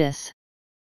society is this?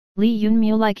 Li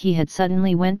Yunmu like he had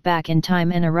suddenly went back in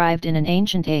time and arrived in an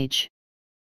ancient age.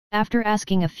 After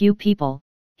asking a few people,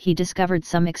 he discovered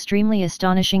some extremely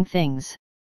astonishing things.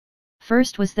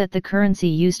 First was that the currency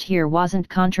used here wasn't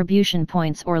contribution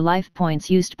points or life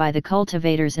points used by the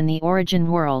cultivators in the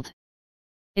Origin world.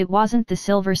 It wasn't the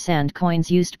silver sand coins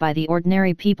used by the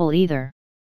ordinary people either.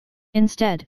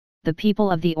 Instead, the people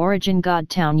of the Origin God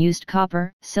town used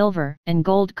copper, silver, and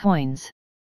gold coins.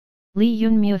 Li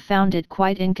Yunmu found it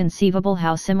quite inconceivable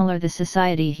how similar the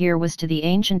society here was to the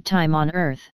ancient time on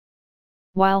Earth.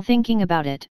 While thinking about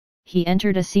it, he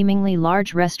entered a seemingly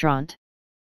large restaurant.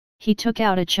 He took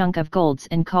out a chunk of golds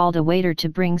and called a waiter to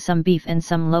bring some beef and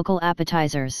some local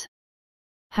appetizers.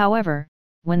 However,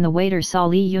 when the waiter saw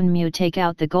Li Yunmu take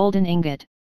out the golden ingot,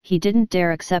 he didn't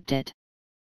dare accept it.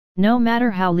 No matter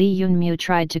how Li Yunmu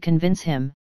tried to convince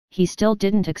him, he still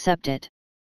didn't accept it.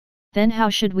 "Then how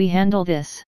should we handle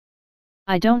this?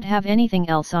 I don't have anything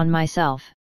else on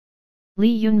myself."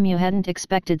 Li Yunmu hadn't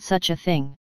expected such a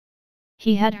thing.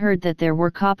 He had heard that there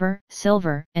were copper,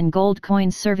 silver, and gold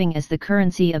coins serving as the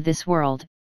currency of this world,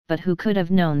 but who could have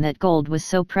known that gold was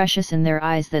so precious in their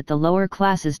eyes that the lower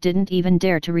classes didn't even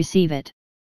dare to receive it.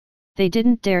 They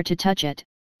didn't dare to touch it,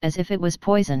 as if it was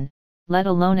poison, let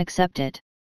alone accept it.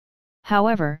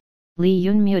 However, Li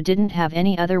Yunmu didn't have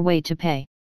any other way to pay.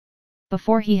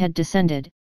 Before he had descended,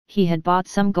 he had bought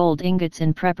some gold ingots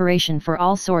in preparation for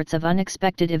all sorts of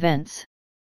unexpected events.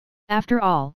 After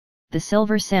all, the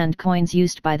silver sand coins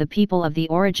used by the people of the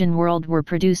Origin world were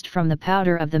produced from the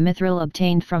powder of the mithril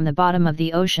obtained from the bottom of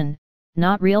the ocean,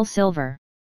 not real silver.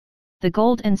 The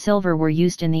gold and silver were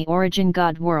used in the Origin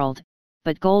God world,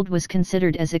 but gold was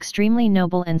considered as extremely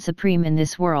noble and supreme in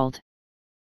this world.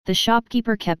 The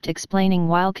shopkeeper kept explaining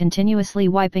while continuously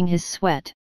wiping his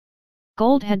sweat.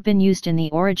 Gold had been used in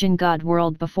the Origin God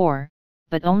world before,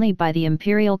 but only by the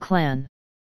imperial clan.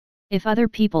 If other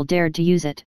people dared to use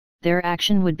it, their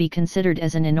action would be considered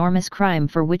as an enormous crime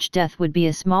for which death would be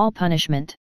a small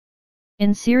punishment.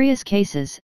 In serious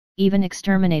cases, even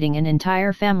exterminating an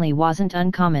entire family wasn't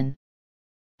uncommon.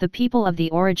 The people of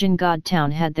the Origin God town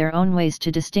had their own ways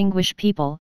to distinguish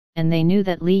people, and they knew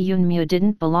that Li Yunmu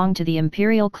didn't belong to the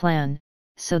imperial clan,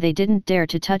 so they didn't dare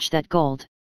to touch that gold.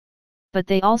 But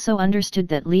they also understood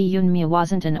that Li Yunmu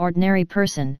wasn't an ordinary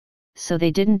person, so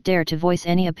they didn't dare to voice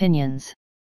any opinions.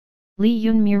 Li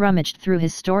Yunmu rummaged through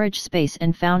his storage space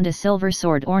and found a silver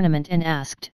sword ornament and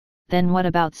asked, "Then what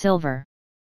about silver?"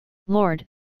 "Lord,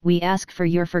 we ask for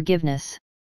your forgiveness.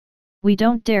 We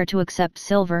don't dare to accept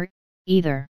silver,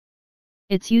 either.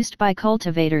 It's used by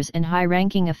cultivators and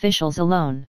high-ranking officials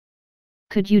alone.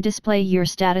 Could you display your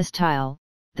status tile?"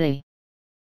 the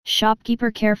shopkeeper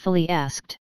carefully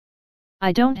asked.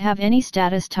 "I don't have any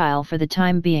status tile for the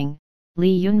time being,"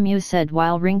 Li Yunmu said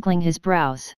while wrinkling his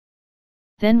brows.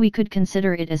 "Then we could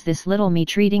consider it as this little me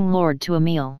treating Lord to a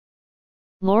meal.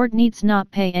 Lord needs not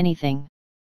pay anything.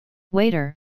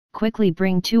 Waiter, quickly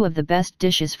bring 2 of the best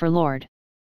dishes for Lord."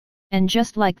 And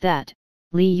just like that,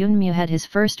 Li Yunmu had his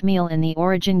first meal in the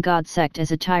Origin God sect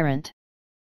as a tyrant.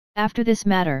 After this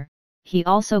matter, he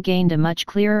also gained a much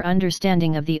clearer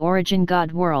understanding of the origin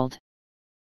God world.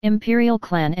 Imperial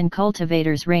clan and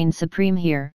cultivators reigned supreme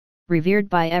here, revered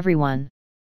by everyone.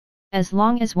 As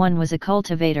long as one was a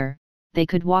cultivator, they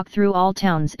could walk through all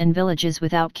towns and villages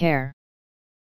without care.